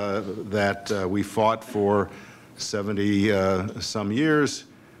reasons that we fought for 70 some years.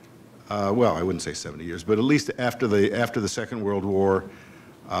 Well, I wouldn't say 70 years, but at least after the Second World War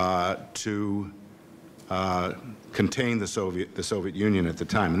to contain the Soviet Union at the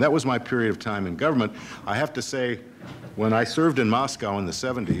time. And that was my period of time in government. I have to say, when I served in Moscow in the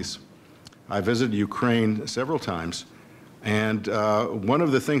 70s, I visited Ukraine several times. And one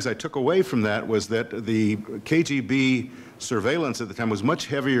of the things I took away from that was that the KGB surveillance at the time was much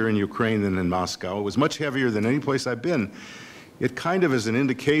heavier in Ukraine than in Moscow. It was much heavier than any place I've been. It kind of is an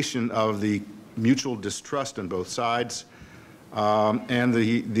indication of the mutual distrust on both sides. And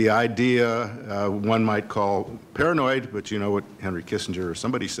the idea one might call paranoid, but you know what Henry Kissinger or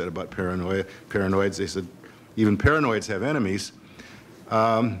somebody said about paranoids. They said even paranoids have enemies.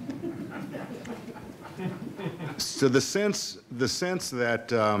 So the sense that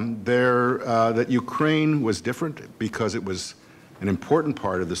that Ukraine was different because it was an important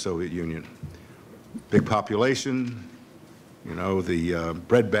part of the Soviet Union, big population, you know, the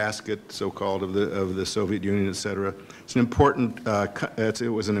breadbasket, so-called, of the Soviet Union, et cetera. It's an important.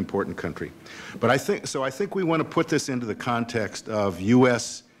 It was an important country, but I think we want to put this into the context of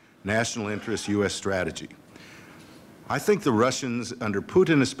U.S. national interest, U.S. strategy. I think the Russians, under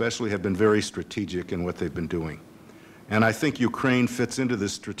Putin especially, have been very strategic in what they've been doing, and I think Ukraine fits into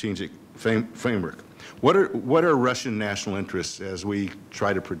this strategic framework. What are Russian national interests as we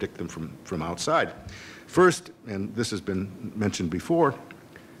try to predict them from outside? First, and this has been mentioned before,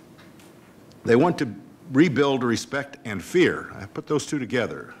 they want to rebuild respect and fear. I put those two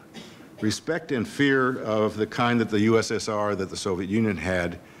together. Respect and fear of the kind that the USSR, that the Soviet Union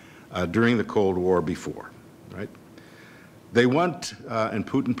had during the Cold War before, right? They want, and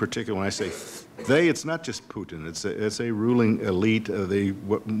Putin particularly, when I say they, it's not just Putin. It's a ruling elite.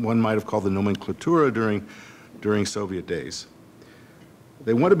 What one might have called the nomenclatura during Soviet days.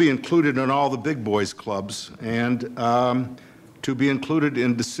 They want to be included in all the big boys clubs and to be included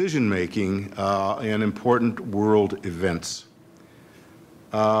in decision-making in important world events.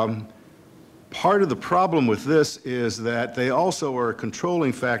 Part of the problem with this is that they also are a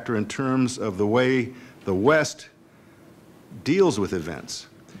controlling factor in terms of the way the West deals with events.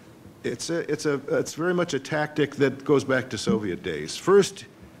 It's very much a tactic that goes back to Soviet days. First,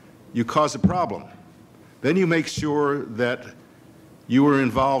 you cause a problem. Then you make sure that you were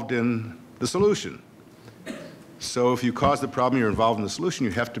involved in the solution. So if you cause the problem, you're involved in the solution,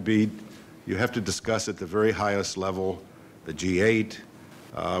 you have to discuss at the very highest level, the G8,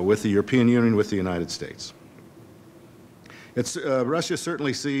 with the European Union, with the United States. Russia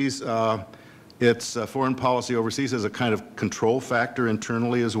certainly sees its foreign policy overseas as a kind of control factor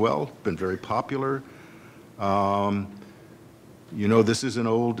internally as well. Been very popular. You know, this is an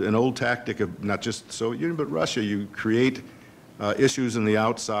old tactic of not just the Soviet Union, but Russia. You create issues in the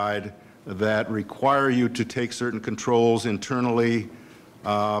outside that require you to take certain controls internally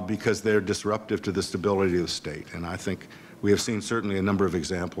because they're disruptive to the stability of the state. And I think we have seen certainly a number of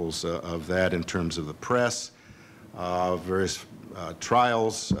examples of that in terms of the press, various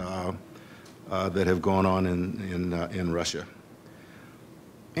trials that have gone on in Russia.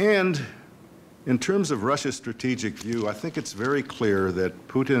 And in terms of Russia's strategic view, I think it's very clear that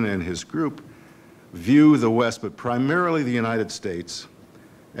Putin and his group view the West, but primarily the United States,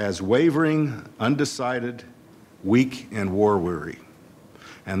 as wavering, undecided, weak, and war-weary.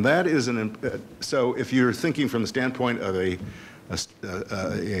 And that is so if you're thinking from the standpoint of a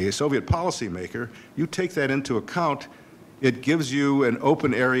Soviet policymaker, you take that into account, it gives you an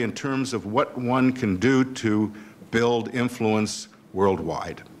open area in terms of what one can do to build influence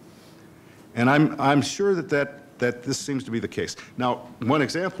worldwide. And I'm sure that this seems to be the case. Now, one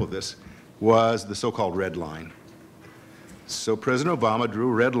example of this was the so-called red line. So President Obama drew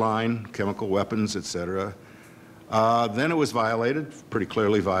a red line, chemical weapons, et cetera. Then it was violated, pretty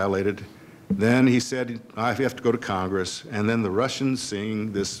clearly violated. Then he said, I have to go to Congress. And then the Russians,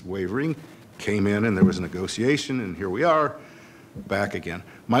 seeing this wavering, came in and there was a negotiation, and here we are, back again.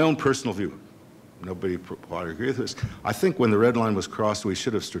 My own personal view, nobody probably agree with this, I think when the red line was crossed, we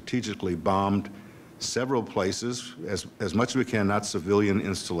should have strategically bombed several places, as much as we can, not civilian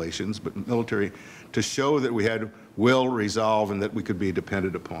installations, but military, to show that we had will, resolve, and that we could be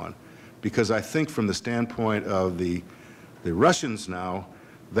depended upon. Because I think from the standpoint of the Russians now,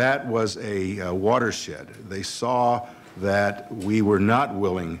 that was a watershed. They saw that we were not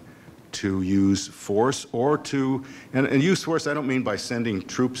willing to use force or to, and use force I don't mean by sending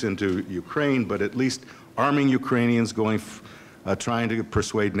troops into Ukraine, but at least arming Ukrainians, trying to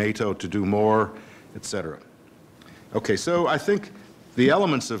persuade NATO to do more, et cetera. Okay, so I think the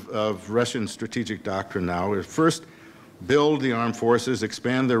elements of Russian strategic doctrine now are first, build the armed forces,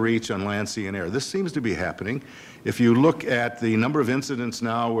 expand their reach on land, sea, and air. This seems to be happening. If you look at the number of incidents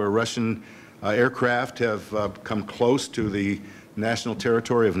now where Russian aircraft have come close to the national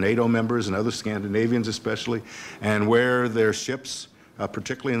territory of NATO members and other Scandinavians especially, and where their ships,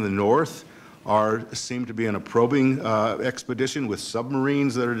 particularly in the north, seem to be in a probing expedition with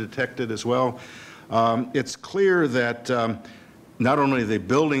submarines that are detected as well. It's clear that not only are they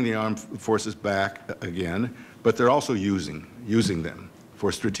building the armed forces back again, but they're also using them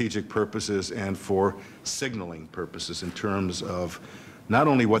for strategic purposes and for signaling purposes in terms of not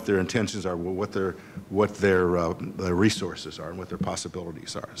only what their intentions are, but what their resources are and what their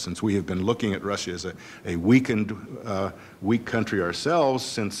possibilities are. Since we have been looking at Russia as a weakened, weak country ourselves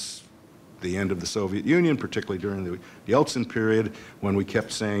since the end of the Soviet Union, particularly during the Yeltsin period, when we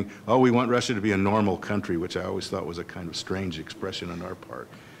kept saying, oh, we want Russia to be a normal country, which I always thought was a kind of strange expression on our part.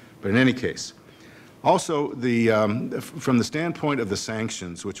 But in any case, also, from the standpoint of the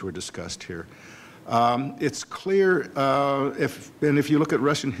sanctions, which were discussed here, it's clear, if you look at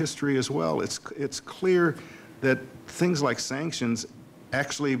Russian history as well, it's clear that things like sanctions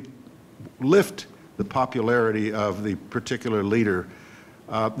actually lift the popularity of the particular leader.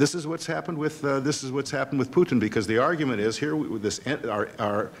 This is what's happened with Putin, because the argument is here,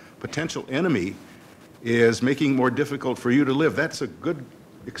 our potential enemy is making it more difficult for you to live. That's a good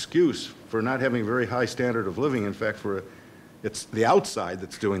excuse for not having a very high standard of living. In fact, it's the outside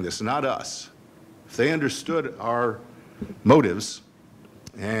that's doing this, not us. If they understood our motives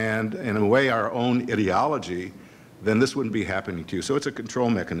and, in a way, our own ideology, then this wouldn't be happening to you. So it's a control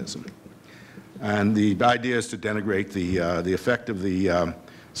mechanism. And the idea is to denigrate the effect of the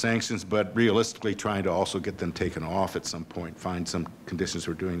sanctions, but realistically trying to also get them taken off at some point, find some conditions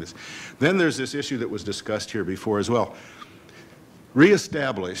for doing this. Then there's this issue that was discussed here before as well.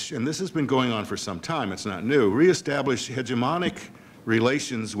 Reestablish, and this has been going on for some time, it's not new, reestablish hegemonic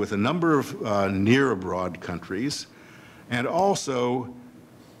relations with a number of near abroad countries, and also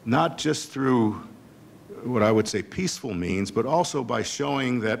not just through what I would say peaceful means, but also by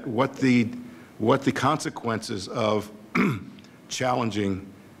showing that what the consequences of challenging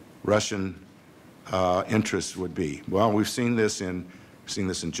Russian interests would be. Well, we've seen this in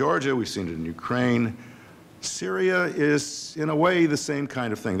Georgia, we've seen it in Ukraine. Syria is, in a way, the same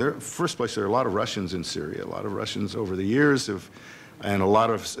kind of thing. First place, there are a lot of Russians in Syria. A lot of Russians over the years and a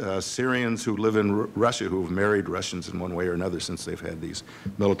lot of Syrians who live in Russia who have married Russians in one way or another since they've had these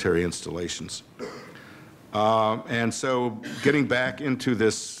military installations. And so getting back into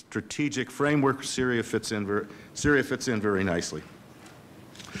this strategic framework, Syria fits in very nicely.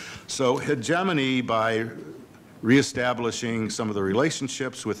 So hegemony by reestablishing some of the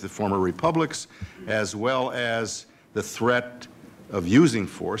relationships with the former republics, as well as the threat of using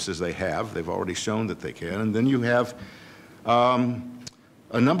force, as they have. They've already shown that they can. And then you have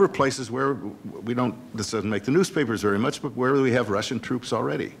a number of places where this doesn't make the newspapers very much, but where we have Russian troops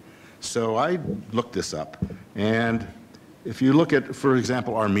already. So I looked this up, and if you look at, for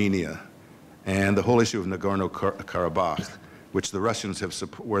example, Armenia and the whole issue of Nagorno-Karabakh, where the Russians have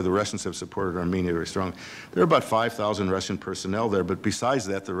supported Armenia very strongly, there are about 5,000 Russian personnel there, but besides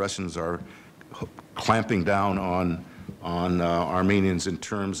that, the Russians are clamping down on Armenians in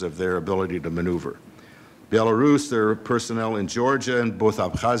terms of their ability to maneuver. Belarus, there are personnel in Georgia and both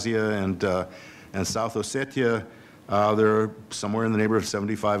Abkhazia and South Ossetia. There are somewhere in the neighborhood of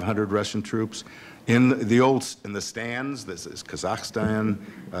 7,500 Russian troops. In the stands, this is Kazakhstan,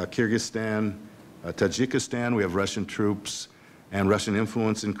 Kyrgyzstan, Tajikistan, we have Russian troops and Russian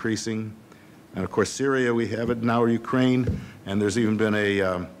influence increasing. And of course, Syria, we have it now, Ukraine, and there's even been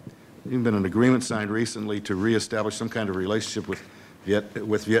an agreement signed recently to reestablish some kind of relationship with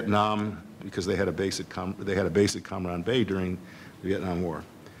Vietnam, because they had a base at Cam Ranh Bay during the Vietnam War.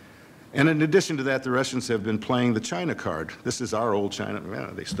 And in addition to that, the Russians have been playing the China card. This is our old China.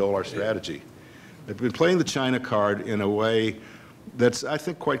 Man, they stole our strategy. They've been playing the China card in a way that's, I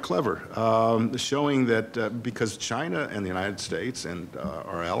think, quite clever, showing that because China and the United States and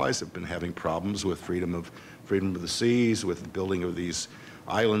our allies have been having problems with freedom of the seas, with the building of these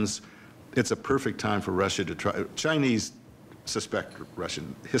islands, it's a perfect time for Russia to try. Chinese suspect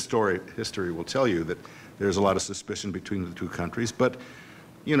Russian. History will tell you that there's a lot of suspicion between the two countries, but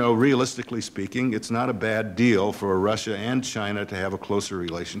you know, realistically speaking, it's not a bad deal for Russia and China to have a closer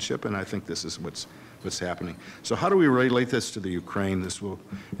relationship, and I think this is what's happening. So how do we relate this to the Ukraine?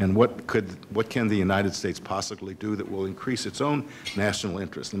 And what can the United States possibly do that will increase its own national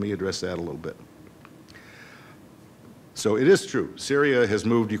interest? Let me address that a little bit. So it is true, Syria has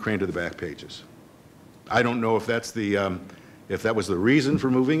moved Ukraine to the back pages. I don't know if if that was the reason for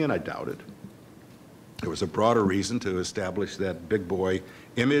moving it, I doubt it. There was a broader reason to establish that big boy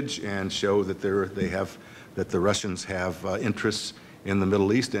image and show that the Russians have interests in the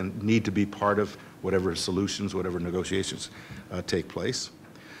Middle East and need to be part of whatever solutions, whatever negotiations take place.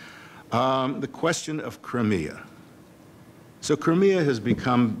 The question of Crimea. So Crimea has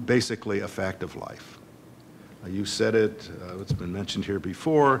become basically a fact of life. You said it, it's been mentioned here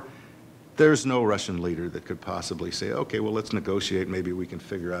before. There's no Russian leader that could possibly say, okay, well, let's negotiate, maybe we can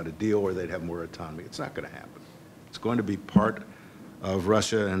figure out a deal where they'd have more autonomy. It's not going to happen. It's going to be part of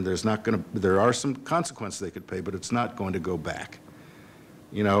Russia, and there are some consequences they could pay, but it's not going to go back.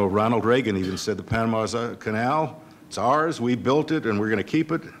 You know, Ronald Reagan even said the Panama Canal, it's ours, we built it, and we're going to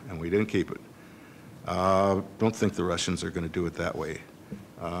keep it, and we didn't keep it. Don't think the Russians are going to do it that way.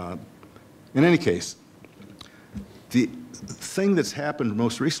 In any case, the thing that's happened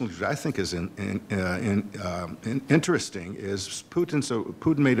most recently, which I think is interesting, is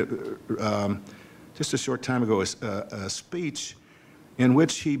Putin made just a short time ago a speech in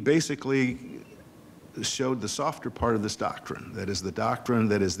which he basically showed the softer part of this doctrine, that is the doctrine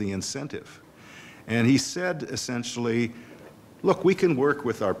that is the incentive. And he said essentially, look, we can work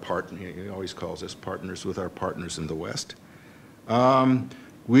with our partner, he always calls us partners, with our partners in the West.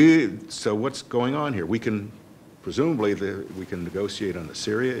 So what's going on here? We can presumably we can negotiate on the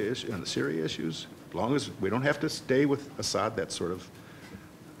Syria issues, as long as we don't have to stay with Assad, that sort of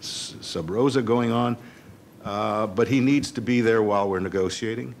sub rosa going on. But he needs to be there while we're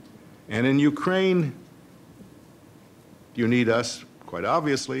negotiating. And in Ukraine, you need us, quite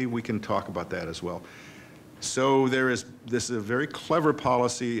obviously. We can talk about that as well. So there is this a very clever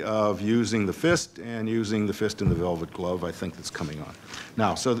policy of using the fist and using the fist in the velvet glove, I think, that's coming on.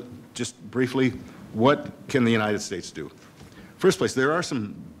 Now, so just briefly, what can the United States do? First place, there are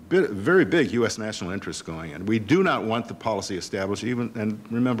some very big U.S. national interests going in. We do not want the policy established, and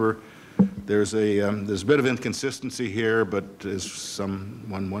remember, there's a bit of inconsistency here, but as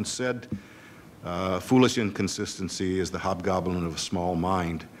someone once said, foolish inconsistency is the hobgoblin of a small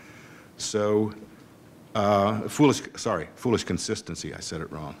mind. So, foolish consistency, I said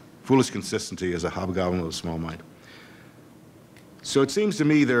it wrong. Foolish consistency is a hobgoblin of a small mind. So it seems to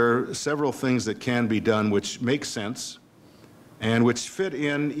me there are several things that can be done which make sense and which fit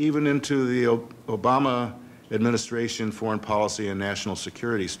in even into the Obama administration foreign policy and national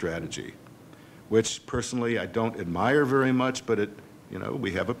security strategy, which personally I don't admire very much, but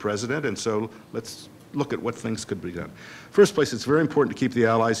we have a president, and so let's look at what things could be done. First place, it's very important to keep the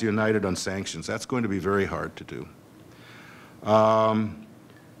Allies united on sanctions. That's going to be very hard to do.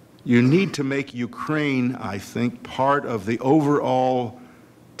 You need to make Ukraine, I think, part of the overall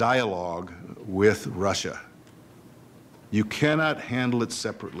dialogue with Russia. You cannot handle it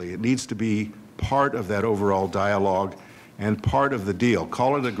separately. It needs to be part of that overall dialogue and part of the deal.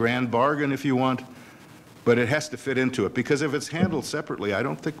 Call it a grand bargain if you want, but it has to fit into it, because if it's handled separately, I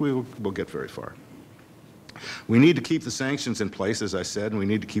don't think we'll get very far. We need to keep the sanctions in place, as I said, and we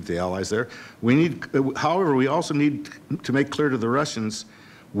need to keep the Allies there. However, we also need to make clear to the Russians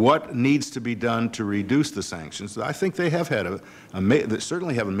what needs to be done to reduce the sanctions. I think they have had they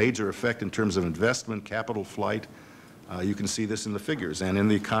certainly have a major effect in terms of investment, capital flight. You can see this in the figures and in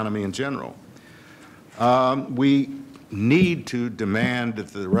the economy in general. We need to demand that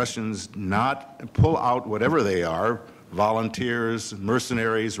the Russians not pull out whatever they are, volunteers,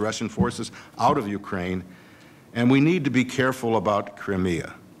 mercenaries, Russian forces, out of Ukraine, and we need to be careful about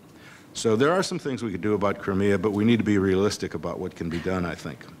Crimea. So there are some things we could do about Crimea, but we need to be realistic about what can be done, I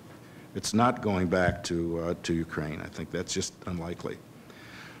think. It's not going back to Ukraine. I think that's just unlikely.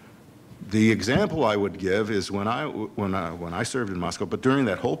 The example I would give is when I served in Moscow, but during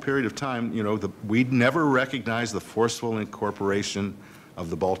that whole period of time, we never recognized the forceful incorporation of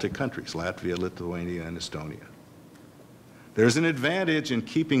the Baltic countries, Latvia, Lithuania, and Estonia. There's an advantage in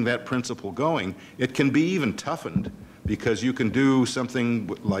keeping that principle going. It can be even toughened, because you can do something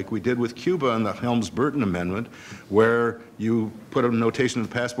like we did with Cuba in the Helms-Burton Amendment, where you put a notation in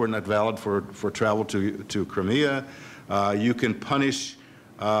the passport not valid for travel to Crimea. You can punish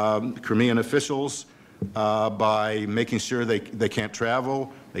Crimean officials by making sure they can't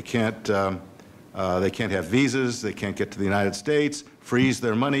travel, they can't have visas, they can't get to the United States, freeze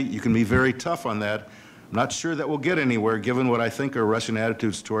their money. You can be very tough on that. I'm not sure that we'll get anywhere, given what I think are Russian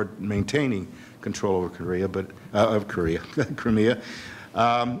attitudes toward maintaining control over Crimea.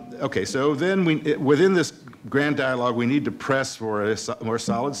 Okay, so then within this grand dialogue, we need to press for a more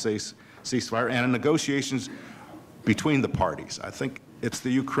solid ceasefire and negotiations between the parties. I think it's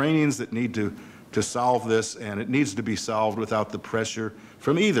the Ukrainians that need to solve this, and it needs to be solved without the pressure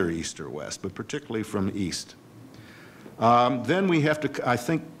from either East or West, but particularly from East. Then we have to, I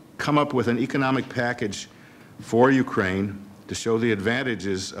think, come up with an economic package for Ukraine to show the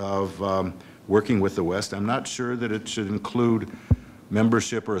advantages of working with the West. I'm not sure that it should include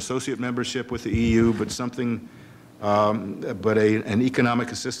membership or associate membership with the EU, but something, an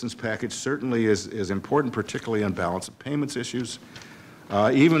economic assistance package certainly is important, particularly on balance of payments issues.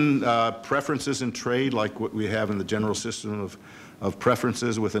 Even preferences in trade, like what we have in the general system of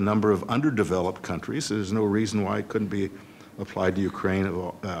preferences with a number of underdeveloped countries. There's no reason why it couldn't be applied to Ukraine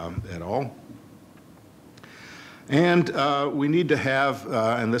at all. And we need to have,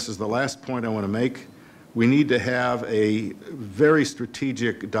 and this is the last point I want to make, we need to have a very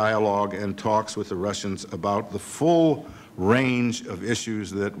strategic dialogue and talks with the Russians about the full range of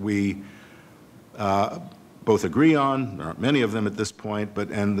issues that we both agree on, there aren't many of them at this point,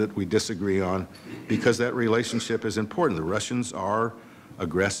 and that we disagree on, because that relationship is important. The Russians are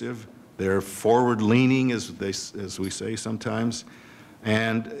aggressive, they're forward-leaning, as we say sometimes,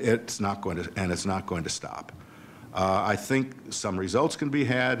 and it's not going to stop. I think some results can be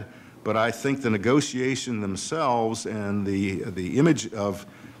had, but I think the negotiation themselves and the image of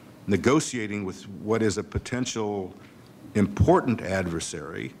negotiating with what is a potential important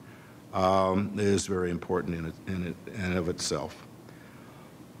adversary is very important in and of itself.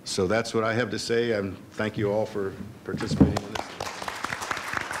 So that's what I have to say, and thank you all for participating in this.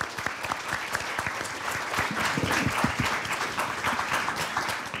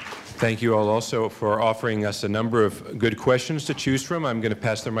 Thank you all also for offering us a number of good questions to choose from. I'm going to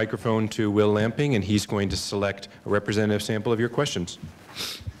pass the microphone to Will Lamping, and he's going to select a representative sample of your questions.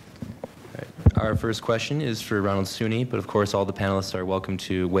 Our first question is for Ronald Suny, but of course all the panelists are welcome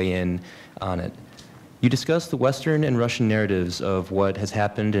to weigh in on it. You discussed the Western and Russian narratives of what has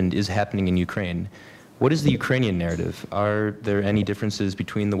happened and is happening in Ukraine. What is the Ukrainian narrative? Are there any differences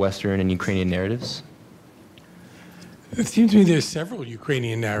between the Western and Ukrainian narratives? It seems to me there's several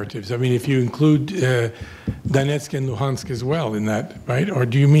Ukrainian narratives. I mean, if you include Donetsk and Luhansk as well in that, right? Or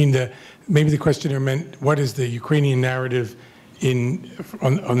do you mean maybe the questioner meant what is the Ukrainian narrative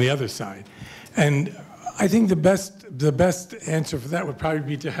on the other side? And I think the best answer for that would probably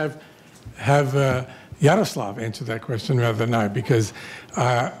be to have Yaroslav answer that question rather than I, because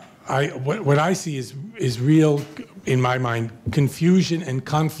what I see is real, in my mind, confusion and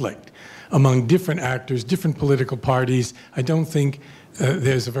conflict among different actors, different political parties. I don't think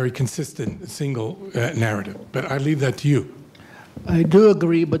there's a very consistent single narrative, but I leave that to you. I do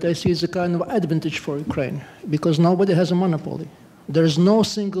agree, but I see it's a kind of advantage for Ukraine because nobody has a monopoly. There is no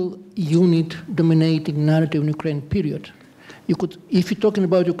single unit dominating narrative in Ukraine, period. You could, if you're talking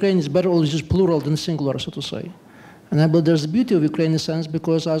about Ukraine, it's better always just plural than singular, so to say. And I believe there's the beauty of Ukraine in a sense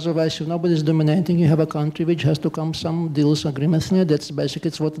because otherwise if nobody's dominating, you have a country which has to come some deals, agreements, and that's basically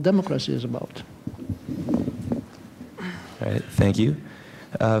it's what democracy is about. All right, thank you.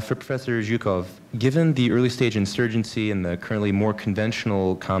 For Professor Zhukov, given the early stage insurgency and the currently more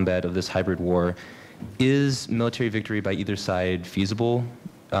conventional combat of this hybrid war, is military victory by either side feasible?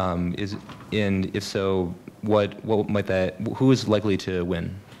 And if so, what might who is likely to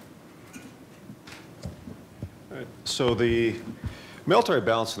win? So the military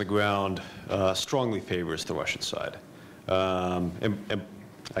balance on the ground strongly favors the Russian side. And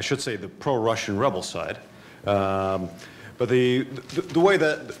I should say the pro-Russian rebel side. But the way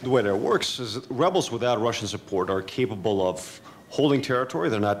that works is that rebels without Russian support are capable of holding territory.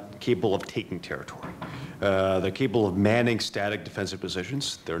 They're not capable of taking territory. They're capable of manning static defensive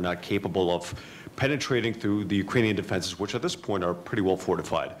positions. They're not capable of penetrating through the Ukrainian defenses, which at this point are pretty well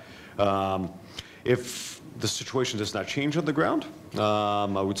fortified. If the situation does not change on the ground,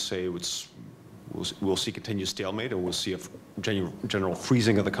 I would say we'll see continued stalemate, and we'll see a general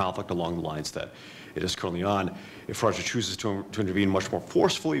freezing of the conflict along the lines that it is currently on. If Russia chooses to intervene much more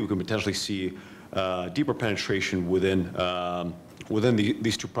forcefully, we can potentially see deeper penetration within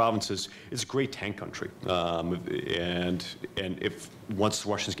these two provinces. It's a great tank country, and if once the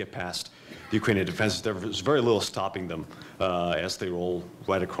Russians get past the Ukrainian defenses, there's very little stopping them as they roll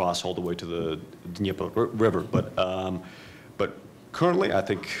right across all the way to the Dnieper River. But currently, I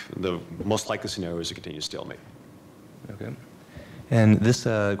think the most likely scenario is a continued stalemate. Okay. And this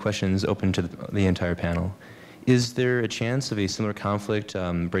question is open to the entire panel. Is there a chance of a similar conflict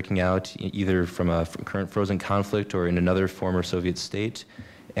breaking out either from a current frozen conflict or in another former Soviet state?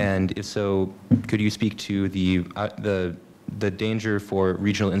 And if so, could you speak to the danger for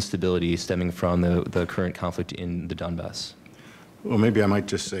regional instability stemming from the current conflict in the Donbass? Well, maybe I might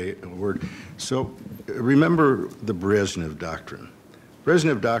just say a word. So remember the Brezhnev Doctrine.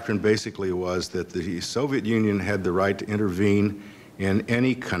 Brezhnev Doctrine basically was that the Soviet Union had the right to intervene in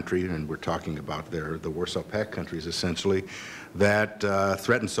any country, and we're talking about the Warsaw Pact countries essentially, that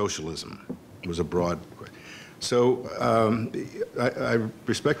threatened socialism. It was a broad. So I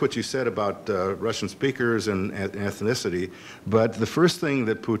respect what you said about Russian speakers and ethnicity, but the first thing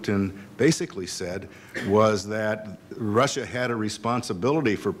that Putin basically said was that Russia had a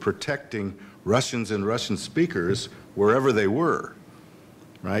responsibility for protecting Russians and Russian speakers wherever they were,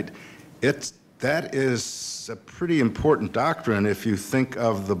 right? That is a pretty important doctrine if you think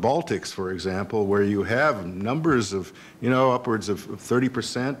of the Baltics, for example, where you have numbers of, upwards of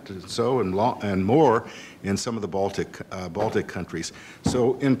 30% and so and more in some of the Baltic countries.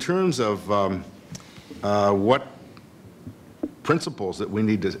 So in terms of what principles that we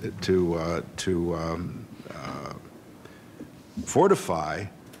need to fortify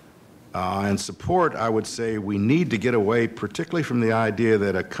and support, I would say we need to get away particularly from the idea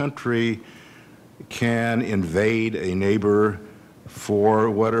that a country can invade a neighbor for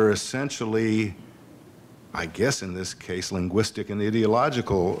what are essentially, I guess in this case, linguistic and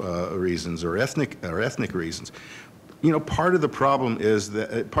ideological reasons or ethnic reasons. Part of the problem is that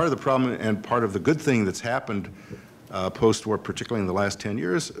and part of the good thing that's happened post-war, particularly in the last 10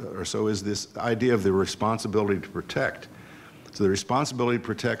 years or so, is this idea of the responsibility to protect. So the responsibility to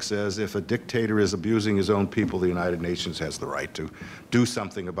protect says if a dictator is abusing his own people, the United Nations has the right to do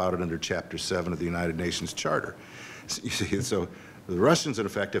something about it under Chapter 7 of the United Nations Charter. You see, so the Russians, in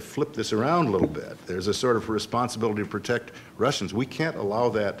effect, have flipped this around a little bit. There's a sort of responsibility to protect Russians. We can't allow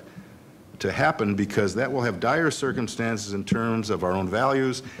that to happen because that will have dire circumstances in terms of our own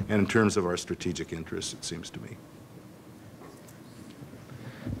values and in terms of our strategic interests, it seems to me.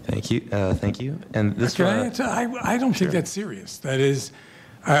 Thank you. Thank you. And this Can I answer? I don't think that's serious. That is,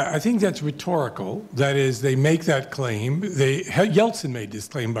 I think that's rhetorical. That is, they make that claim. Yeltsin made this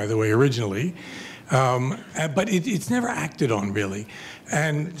claim, by the way, originally, but it's never acted on, really.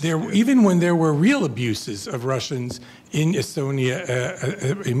 And even when there were real abuses of Russians in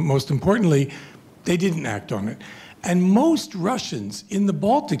Estonia, most importantly, they didn't act on it. And most Russians in the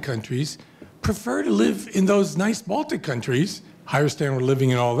Baltic countries prefer to live in those nice Baltic countries, higher standard of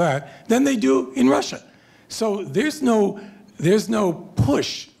living and all that, than they do in Russia. So there's no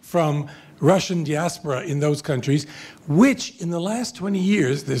push from Russian diaspora in those countries, which in the last 20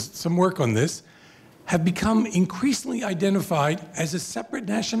 years, there's some work on this, have become increasingly identified as a separate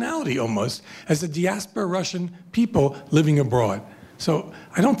nationality almost, as a diaspora Russian people living abroad. So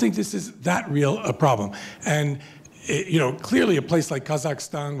I don't think this is that real a problem. And you know, clearly a place like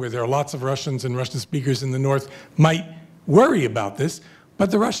Kazakhstan, where there are lots of Russians and Russian speakers in the north, might worry about this, but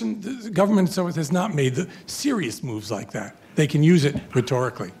the Russian government so has not made the serious moves like that. They can use it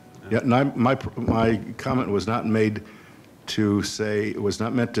rhetorically. Yeah, and my comment was not made to say, it was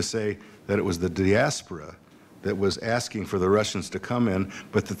not meant to say that it was the diaspora that was asking for the Russians to come in,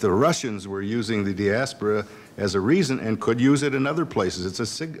 but that the Russians were using the diaspora as a reason and could use it in other places.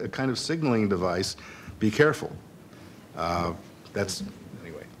 It's a kind of signaling device. Be careful. That's,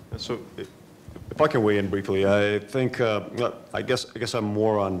 anyway. So if I can weigh in briefly, I think, I guess I'm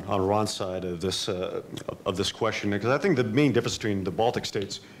more on Ron's side of this question, because I think the main difference between the Baltic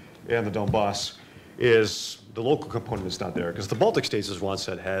states and the Donbass is the local component is not there, because the Baltic states, as Ron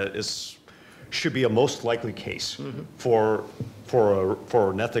said, should be a most likely case for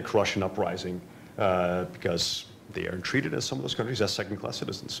an ethnic Russian uprising, because they are treated in some of those countries as second-class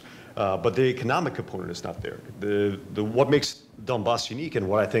citizens. But the economic component is not there. What makes Donbass unique, and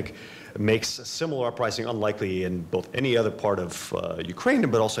what I think makes a similar uprising unlikely in both any other part of Ukraine,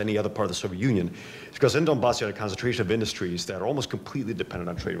 but also any other part of the Soviet Union, is because in Donbass you had a concentration of industries that are almost completely dependent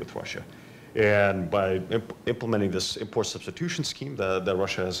on trade with Russia. And by implementing this import substitution scheme that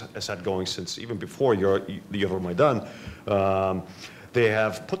Russia has had going since even before the Euromaidan, they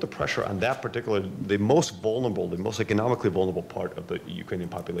have put the pressure on that particular, the most vulnerable, the most economically vulnerable part of the Ukrainian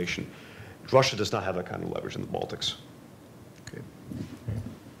population. Russia does not have that kind of leverage in the Baltics. Okay.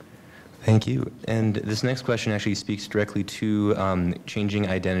 Thank you. And this next question actually speaks directly to changing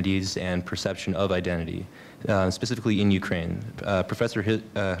identities and perception of identity, specifically in Ukraine. Professor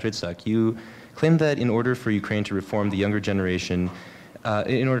Hrytsak, you claim that in order for Ukraine to reform the younger generation,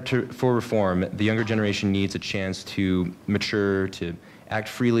 for reform, the younger generation needs a chance to mature, to act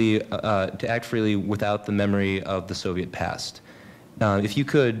freely without the memory of the Soviet past. If you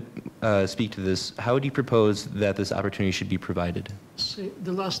could speak to this, how would you propose that this opportunity should be provided? See,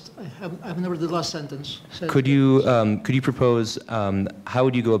 I've never heard the last sentence. Could you propose, how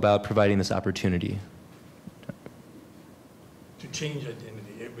would you go about providing this opportunity? To change identity.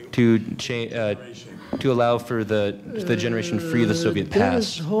 To allow for the generation free of the Soviet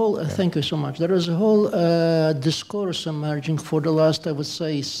past. Thank you so much. There is a whole discourse emerging for the last, I would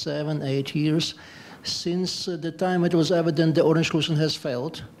say, 7, 8 years, since the time it was evident the Orange Revolution has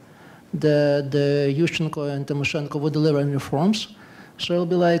failed. The Yushchenko and Tymoshenko would deliver any reforms. So it'll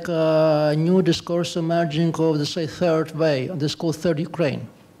be like a new discourse emerging of the, say, third way, this called Third Ukraine,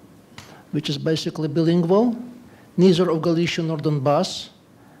 which is basically bilingual, neither of Galicia nor Donbass,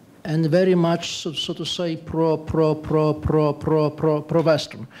 and very much, so to say,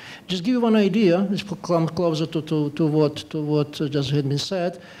 pro-Western. Just give you one idea, this will come closer to what just had been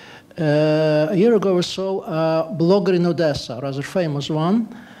said. A year ago or so, a blogger in Odessa, a rather famous one,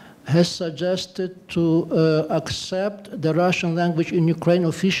 has suggested to accept the Russian language in Ukraine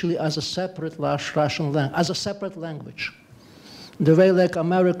officially as a separate Russian language, as a separate language. The way like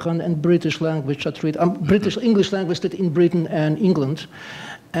American and British language are treated, British English language treated in Britain and England.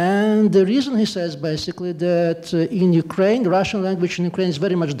 And the reason he says basically that in Ukraine, Russian language in Ukraine is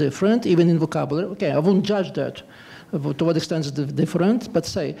very much different, even in vocabulary. Okay, I won't judge that, to what extent it's different, but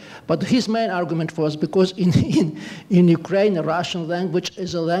his main argument was because in Ukraine, the Russian language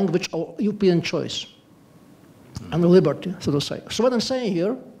is a language of European choice and liberty, so to say. So what I'm saying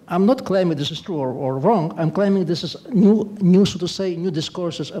here, I'm not claiming this is true or wrong. I'm claiming this is new, so to say, new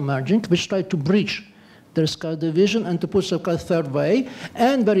discourses emerging, which try to breach there's kind of division and to put some kind of third way.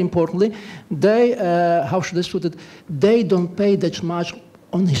 And very importantly, they, how should I put it, they don't pay that much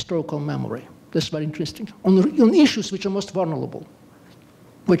on historical memory. That's very interesting. On issues which are most vulnerable,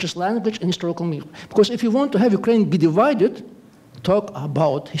 which is language and historical memory. Because if you want to have Ukraine be divided, talk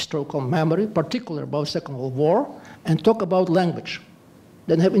about historical memory, particularly about Second World War, and talk about language.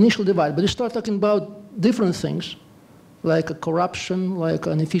 Then have initial divide. But you start talking about different things, like a corruption, like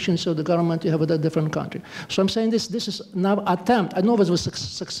an efficiency of the government, you have a different country. So I'm saying this is now attempt, I know whether it was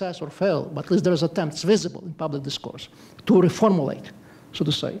success or fail, but at least there's attempts visible in public discourse to reformulate, so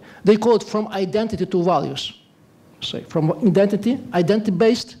to say. They call it from identity to values. Say, from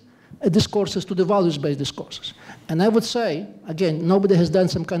identity-based discourses to the values-based discourses. And I would say, again, nobody has done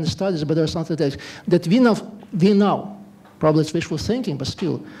some kind of studies, but there's something that we know, probably it's wishful thinking, but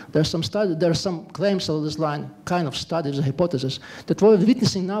still, there are some claims along this line, kind of studies, a hypothesis, that what we're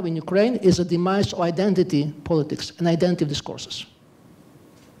witnessing now in Ukraine is a demise of identity politics and identity discourses.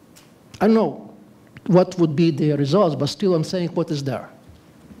 I don't know what would be the results, but still I'm saying what is there.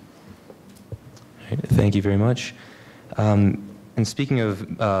 Thank you very much. And speaking of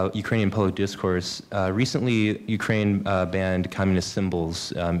Ukrainian public discourse, recently Ukraine banned communist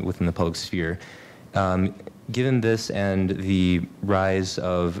symbols within the public sphere. Given this and the rise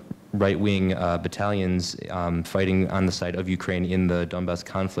of right-wing battalions fighting on the side of Ukraine in the Donbass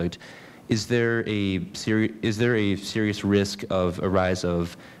conflict, is there a serious risk of a rise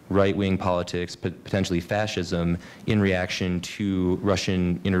of right-wing politics, potentially fascism, in reaction to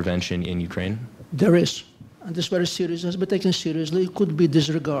Russian intervention in Ukraine? There is. And this very serious, has been taken seriously. It could be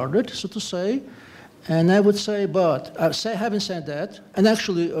disregarded, so to say. And I would say, but having said that, and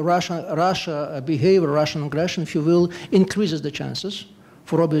actually Russia behavior, Russian aggression, if you will, increases the chances,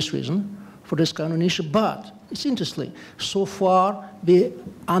 for obvious reason, for this kind of an issue. But it's interesting. So far, we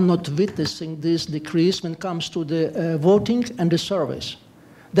are not witnessing this decrease when it comes to the voting and the surveys.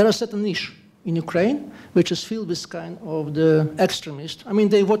 There are certain niche in Ukraine, which is filled with kind of the extremists. I mean,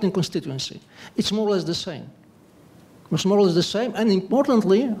 they vote in constituency. It's more or less the same. It's more or less the same. And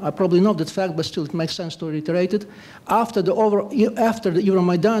importantly, I probably know that fact, but still it makes sense to reiterate it. After the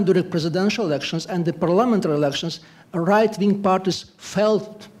Euromaidan, during presidential elections and the parliamentary elections, right-wing parties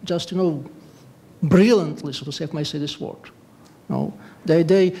felt just, brilliantly, so to say, if I may say this word.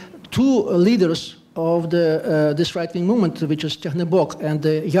 Two leaders of this right-wing movement, which is Technobok and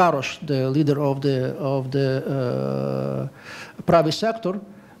Yarosh, the leader of the private sector,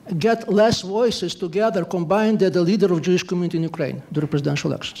 get less voices together combined than the leader of Jewish community in Ukraine during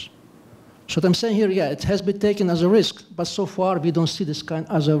presidential elections. So what I'm saying here, yeah, it has been taken as a risk, but so far we don't see this kind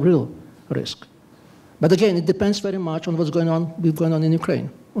as a real risk. But again, it depends very much on what's going on in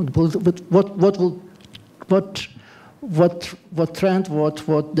Ukraine. What trend,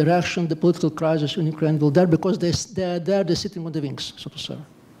 what direction the political crisis in Ukraine will there, because they're sitting on the wings, so to say. All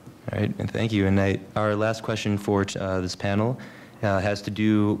right, and thank you. And our last question for this panel has to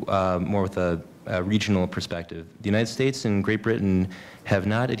do more with a regional perspective. The United States and Great Britain have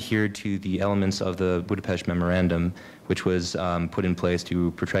not adhered to the elements of the Budapest Memorandum, which was put in place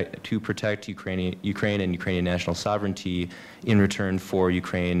to protect Ukraine and Ukrainian national sovereignty in return for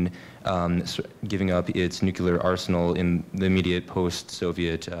Ukraine giving up its nuclear arsenal in the immediate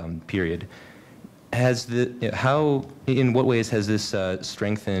post-Soviet period. In what ways has this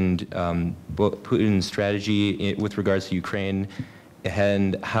strengthened Putin's strategy with regards to Ukraine,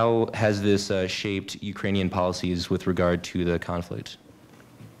 and how has this shaped Ukrainian policies with regard to the conflict?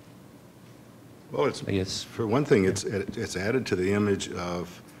 Well, for one thing, it's added to the image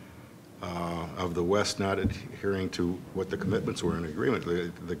of the West not adhering to what the commitments were in agreement.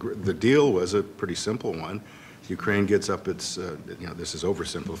 The deal was a pretty simple one. Ukraine gives up its, this is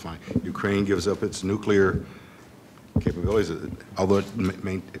oversimplifying, Ukraine gives up its nuclear capabilities, although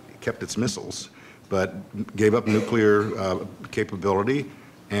it kept its missiles, but gave up nuclear capability,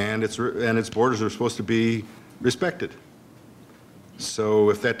 and its borders are supposed to be respected. So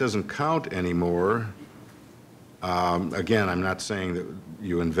if that doesn't count anymore, again, I'm not saying that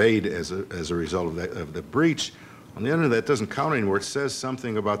you invade as a result of the breach. On the other hand, that doesn't count anymore. It says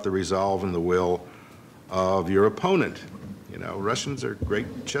something about the resolve and the will of your opponent. Russians are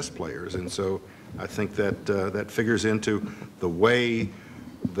great chess players, and so I think that that figures into the way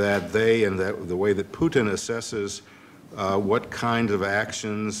that the way that Putin assesses what kind of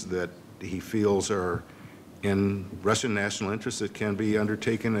actions that he feels are in Russian national interest that can be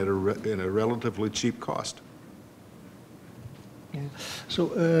undertaken at in a relatively cheap cost. Yeah. So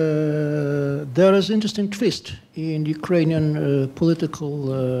there is an interesting twist in Ukrainian political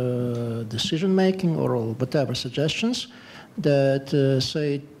decision-making or whatever suggestions that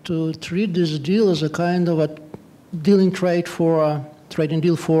say to treat this deal as a kind of a trading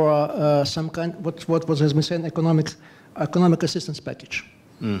deal for some kind, what has been said, economic assistance package,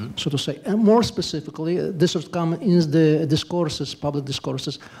 so to say. And more specifically, this has come in the discourses, public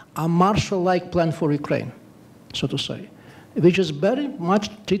discourses, a Marshall-like plan for Ukraine, so to say. which is very much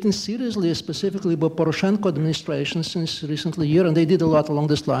taken seriously, specifically by Poroshenko administration since recently year, and they did a lot along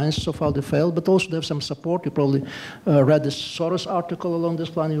these lines. So far they failed, but also they have some support. You probably read this Soros article along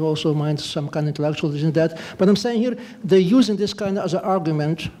this line. You also mind some kind of intellectuals in that. But I'm saying here, they're using this kind of as an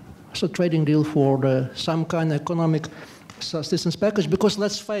argument, as a trading deal for some kind of economic assistance package, because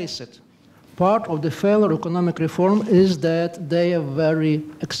let's face it, part of the failure of economic reform is that they are very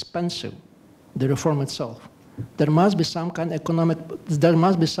expensive, the reform itself. There must be some kind of there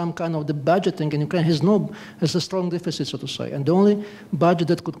must be some kind of the budgeting in Ukraine has a strong deficit, so to say. And the only budget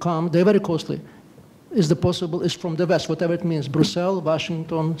that could come, they're very costly, is from the West, whatever it means, Brussels,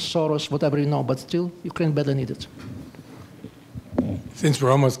 Washington, Soros, whatever you know, but still, Ukraine badly needs it. Since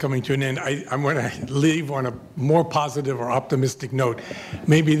we're almost coming to an end, I'm going to leave on a more positive or optimistic note.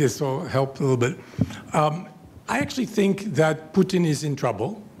 Maybe this will help a little bit. I actually think that Putin is in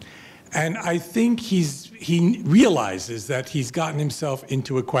trouble, and I think he realizes that he's gotten himself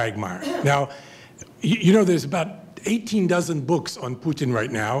into a quagmire. Now, you know, there's about 18 dozen books on Putin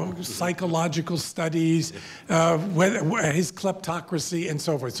right now, psychological studies, his kleptocracy, and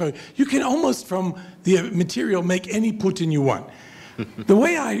so forth. So you can almost, from the material, make any Putin you want. The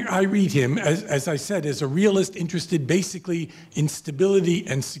way I read him, as I said, is a realist interested basically in stability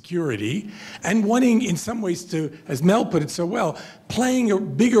and security, and wanting in some ways to, as Mel put it so well, playing a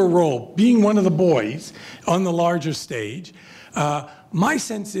bigger role, being one of the boys on the larger stage. My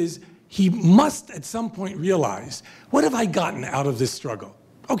sense is he must at some point realize, what have I gotten out of this struggle?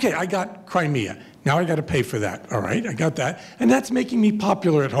 Okay, I got Crimea. Now I got to pay for that. All right, I got that. And that's making me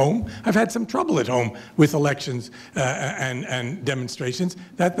popular at home. I've had some trouble at home with elections and demonstrations.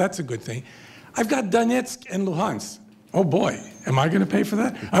 That's a good thing. I've got Donetsk and Luhansk. Oh boy, am I going to pay for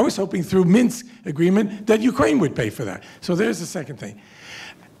that? I was hoping through Minsk agreement that Ukraine would pay for that. So there's the second thing.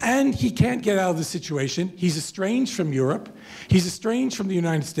 And he can't get out of the situation. He's estranged from Europe. He's estranged from the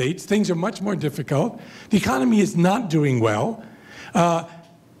United States. Things are much more difficult. The economy is not doing well.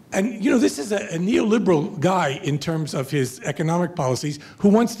 And, you know, this is a neoliberal guy in terms of his economic policies who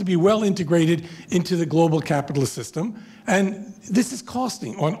wants to be well integrated into the global capitalist system. And this is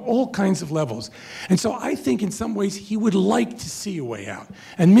costing on all kinds of levels. And so I think in some ways he would like to see a way out.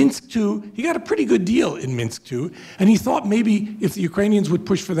 And Minsk II, he got a pretty good deal in Minsk II. And he thought maybe if the Ukrainians would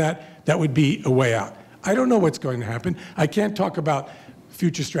push for that, that would be a way out. I don't know what's going to happen. I can't talk about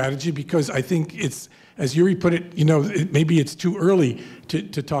future strategy because I think it's, as Yuri put it, you know, maybe it's too early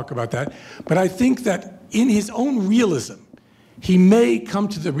to talk about that. But I think that in his own realism, he may come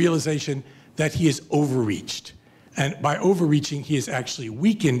to the realization that he has overreached. And by overreaching, he has actually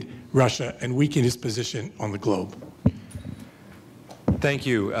weakened Russia and weakened his position on the globe. Thank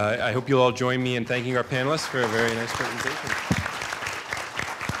you. I hope you'll all join me in thanking our panelists for a very nice presentation.